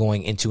if I'm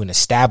going into an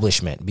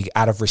establishment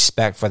out of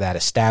respect for that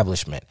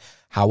establishment.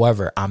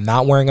 However, I'm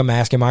not wearing a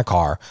mask in my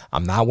car.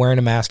 I'm not wearing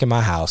a mask in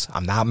my house.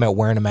 I'm not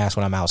wearing a mask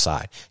when I'm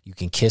outside. You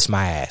can kiss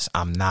my ass.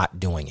 I'm not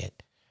doing it.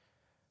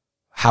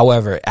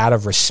 However, out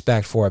of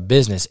respect for a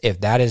business,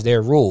 if that is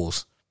their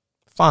rules,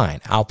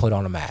 fine, I'll put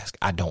on a mask.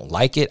 I don't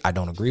like it. I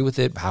don't agree with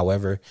it.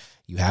 However,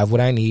 you have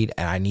what I need,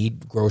 and I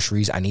need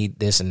groceries. I need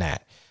this and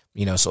that.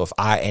 So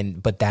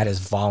but that is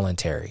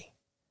voluntary.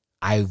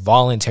 I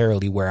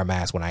voluntarily wear a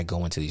mask when I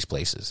go into these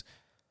places.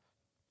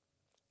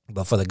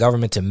 But for the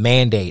government to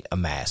mandate a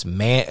mask,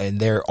 and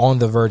they're on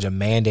the verge of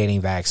mandating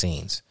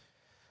vaccines.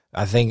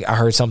 I think I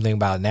heard something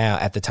about now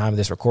at the time of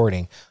this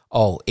recording.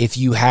 Oh, if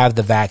you have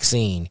the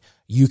vaccine,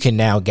 you can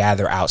now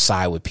gather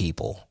outside with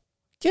people.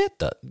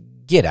 Get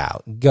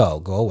out,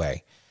 go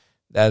away.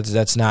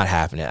 That's not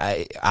happening.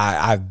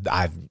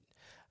 I've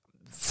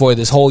for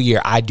this whole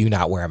year, I do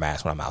not wear a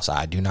mask when I'm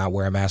outside. I do not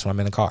wear a mask when I'm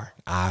in the car.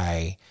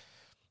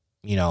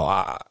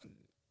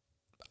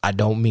 I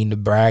don't mean to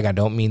brag. I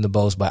don't mean to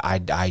boast, but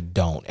I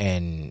don't.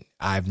 And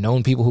I've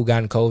known people who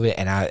gotten COVID,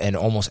 and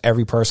almost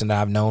every person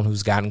that I've known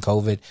who's gotten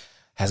COVID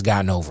has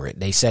gotten over it.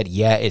 They said,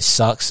 yeah, it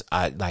sucks.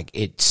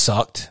 It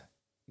sucked.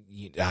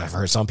 I've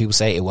heard some people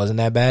say it wasn't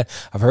that bad.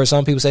 I've heard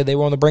some people say they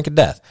were on the brink of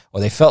death,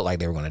 or they felt like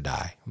they were going to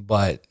die.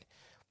 But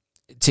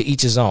to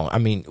each his own. I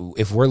mean,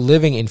 if we're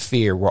living in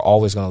fear, we're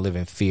always going to live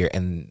in fear,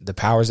 and the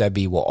powers that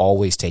be will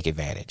always take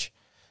advantage.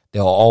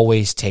 They'll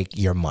always take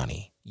your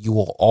money. You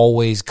will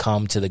always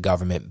come to the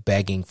government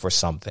begging for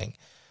something.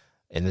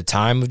 In the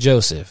time of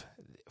Joseph,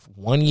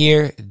 1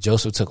 year,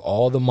 Joseph took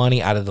all the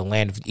money out of the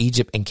land of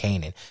Egypt and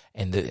Canaan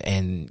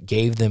and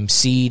gave them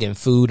seed and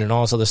food and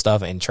all this other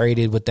stuff and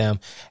traded with them.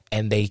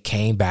 And they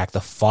came back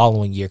the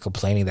following year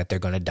complaining that they're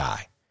going to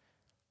die.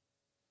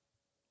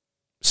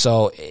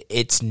 So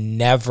it's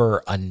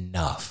never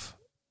enough.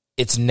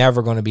 It's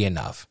never going to be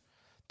enough.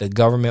 The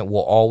government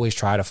will always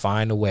try to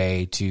find a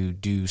way to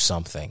do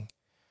something.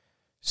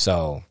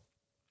 So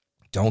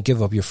don't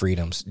give up your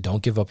freedoms.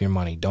 Don't give up your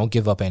money. Don't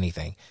give up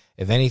anything.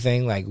 If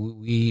anything, like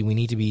we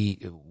need to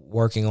be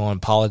working on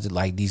politics,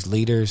 like these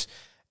leaders,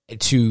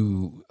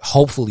 to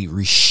hopefully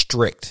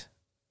restrict,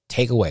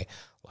 take away,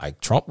 like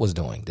Trump was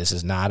doing. This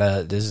is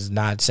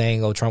not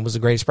saying, oh, Trump was the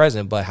greatest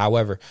president, but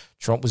however,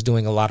 Trump was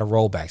doing a lot of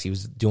rollbacks. He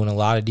was doing a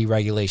lot of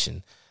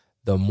deregulation.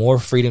 The more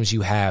freedoms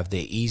you have,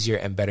 the easier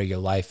and better your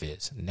life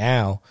is.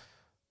 Now,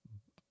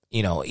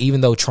 even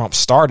though Trump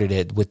started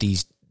it with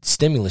these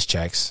stimulus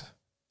checks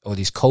or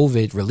these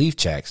COVID relief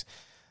checks,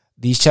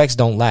 these checks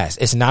don't last.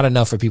 It's not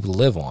enough for people to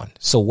live on.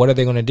 So what are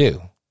they going to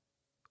do?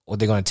 Are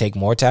they going to take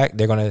more tax?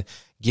 They're going to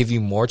give you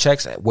more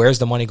checks. Where's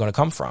the money going to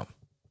come from?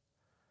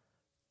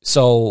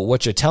 So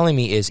what you're telling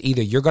me is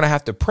either you're going to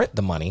have to print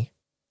the money,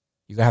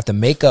 you're going to have to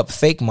make up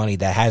fake money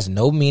that has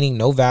no meaning,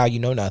 no value,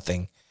 no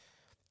nothing,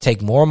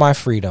 take more of my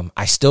freedom.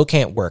 I still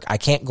can't work. I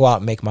can't go out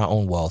and make my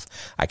own wealth.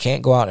 I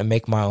can't go out and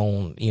make my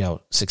own,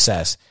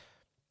 success.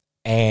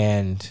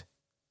 And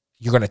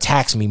you're going to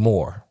tax me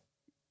more.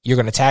 You're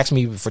going to tax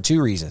me for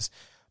two reasons.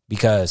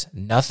 Because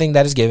nothing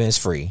that is given is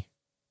free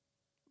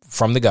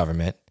from the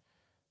government.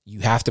 You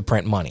have to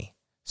print money.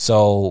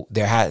 So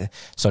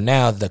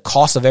now the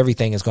cost of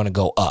everything is going to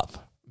go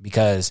up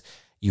because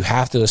you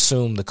have to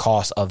assume the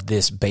cost of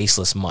this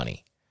baseless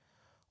money.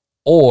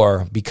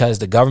 Or because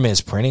the government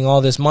is printing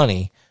all this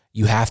money,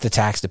 you have to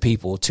tax the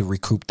people to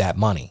recoup that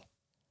money.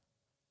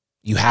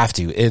 You have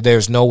to.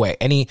 There's no way.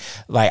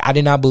 I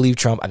did not believe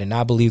Trump. I did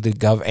not believe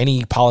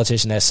any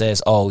politician that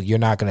says, oh, you're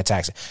not going to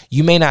tax it.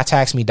 You may not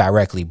tax me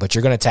directly, but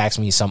you're going to tax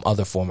me in some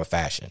other form of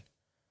fashion.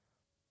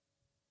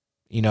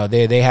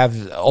 They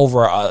have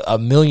over a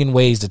million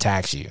ways to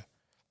tax you.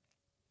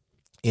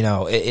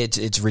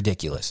 It's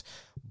ridiculous.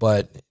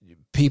 But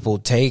people,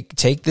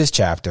 take this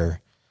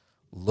chapter,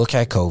 look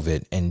at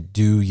COVID, and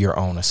do your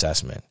own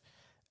assessment.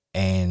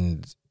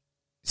 And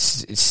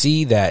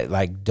see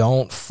that,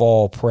 don't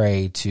fall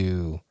prey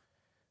to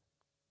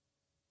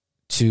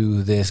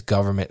this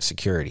government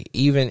security.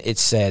 Even it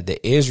said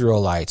the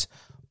Israelites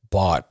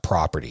bought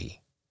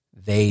property.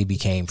 They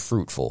became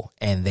fruitful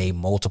and they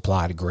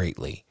multiplied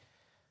greatly.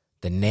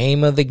 The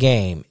name of the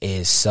game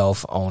is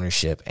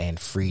self-ownership and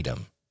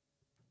freedom.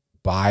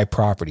 Buy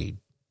property.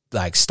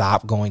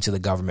 Stop going to the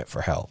government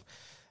for help.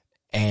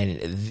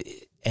 And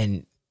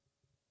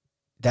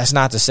that's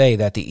not to say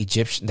that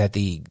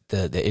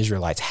the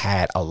Israelites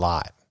had a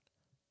lot.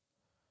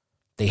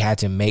 They had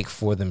to make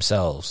for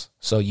themselves.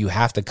 So you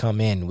have to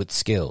come in with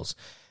skills.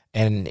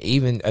 And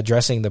even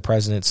addressing the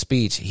president's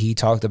speech, he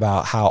talked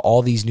about how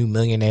all these new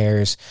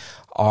millionaires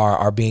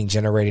are being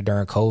generated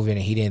during COVID, and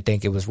he didn't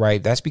think it was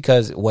right. That's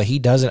because what he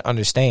doesn't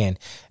understand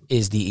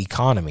is the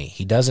economy.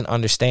 He doesn't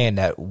understand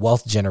that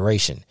wealth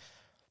generation.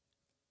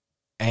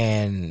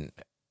 And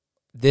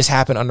this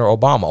happened under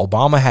Obama.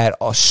 Obama had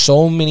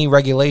so many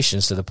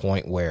regulations to the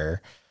point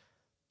where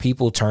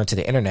people turned to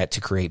the internet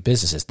to create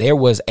businesses. There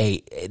was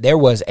a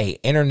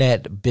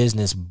internet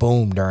business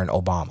boom during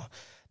Obama.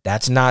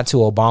 That's not to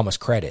Obama's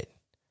credit.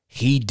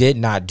 He did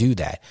not do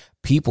that.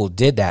 People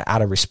did that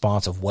out of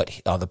response of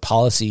the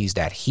policies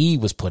that he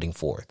was putting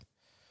forth.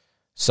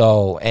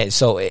 So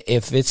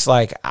if it's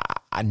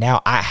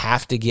now I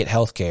have to get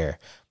healthcare,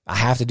 I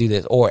have to do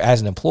this, or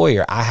as an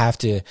employer,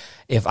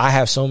 if I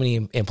have so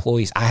many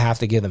employees, I have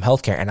to give them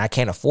healthcare and I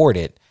can't afford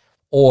it.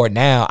 Or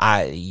now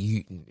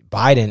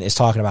Biden is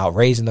talking about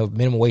raising the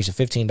minimum wage to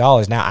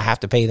 $15. Now I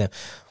have to pay them.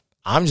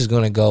 I'm just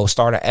going to go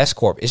start an S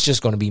Corp. It's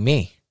just going to be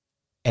me.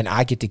 And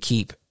I get to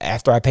keep,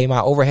 after I pay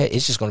my overhead,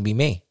 it's just going to be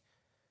me.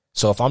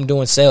 So if I'm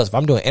doing sales, if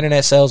I'm doing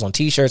internet sales on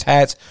t-shirts,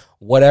 hats,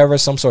 whatever,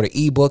 some sort of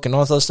ebook and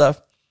all this other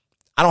stuff,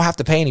 I don't have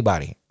to pay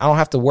anybody. I don't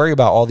have to worry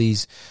about all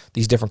these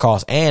different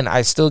costs. And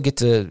I still get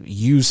to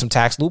use some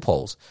tax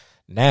loopholes.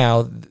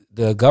 Now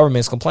the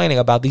government's complaining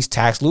about these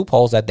tax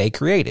loopholes that they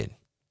created.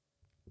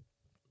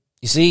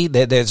 You see,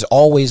 there's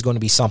always going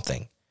to be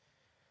something.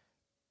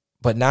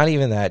 But not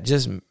even that.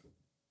 Just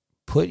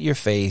put your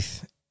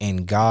faith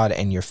in God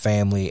and your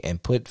family,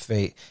 and put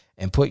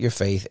your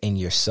faith in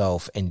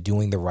yourself and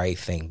doing the right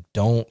thing.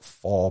 Don't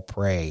fall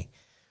prey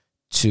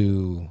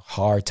to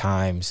hard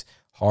times,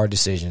 hard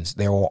decisions.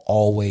 There will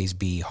always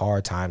be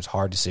hard times,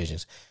 hard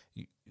decisions.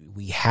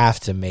 We have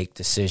to make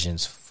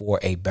decisions for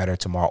a better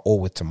tomorrow, or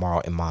with tomorrow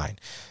in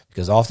mind.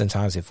 Because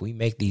oftentimes if we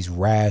make these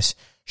rash,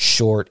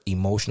 short,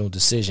 emotional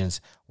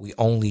decisions, we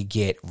only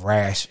get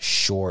rash,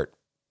 short,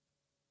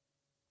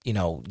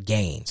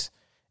 gains,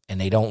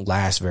 and they don't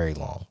last very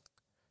long.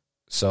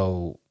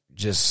 So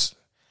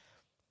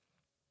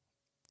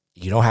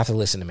you don't have to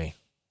listen to me,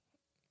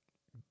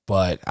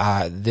 but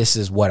this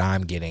is what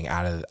I'm getting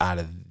out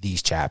of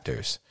these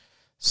chapters.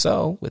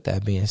 So with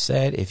that being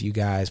said, if you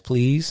guys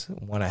please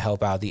want to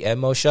help out the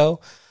Edmo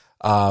Show,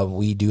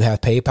 we do have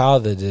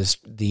PayPal.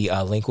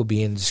 The link will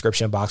be in the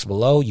description box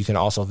below. You can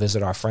also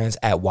visit our friends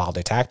at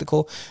Wilder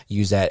Tactical.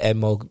 Use that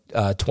Edmo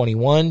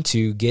 21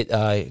 to get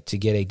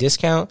a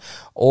discount,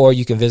 or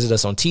you can visit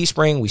us on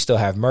Teespring. We still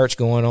have merch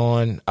going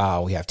on.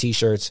 We have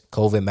t-shirts,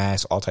 COVID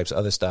masks, all types of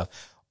other stuff.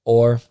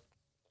 Or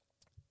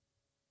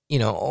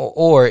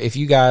if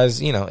you guys,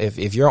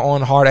 if you're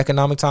on hard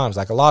economic times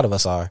like a lot of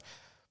us are,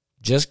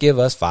 just give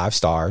us 5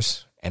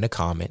 stars and a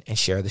comment and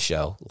share the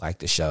show, like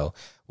the show,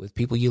 with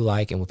people you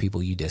like and with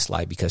people you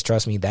dislike, because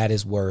trust me, that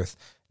is worth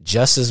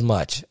just as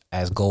much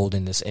as gold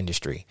in this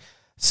industry.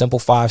 Simple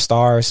 5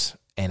 stars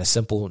and a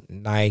simple,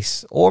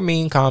 nice or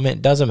mean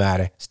comment, doesn't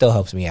matter, still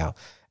helps me out,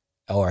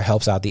 or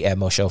helps out the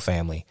Edmo Show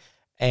family.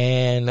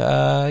 And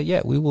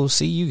we will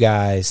see you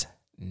guys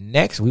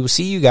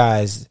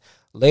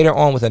later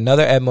on with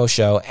another Edmo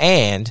Show,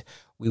 and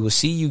we will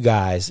see you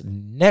guys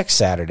next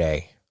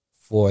Saturday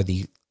for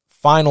the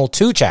final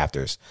 2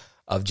 chapters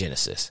of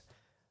Genesis.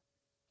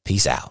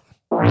 Peace out.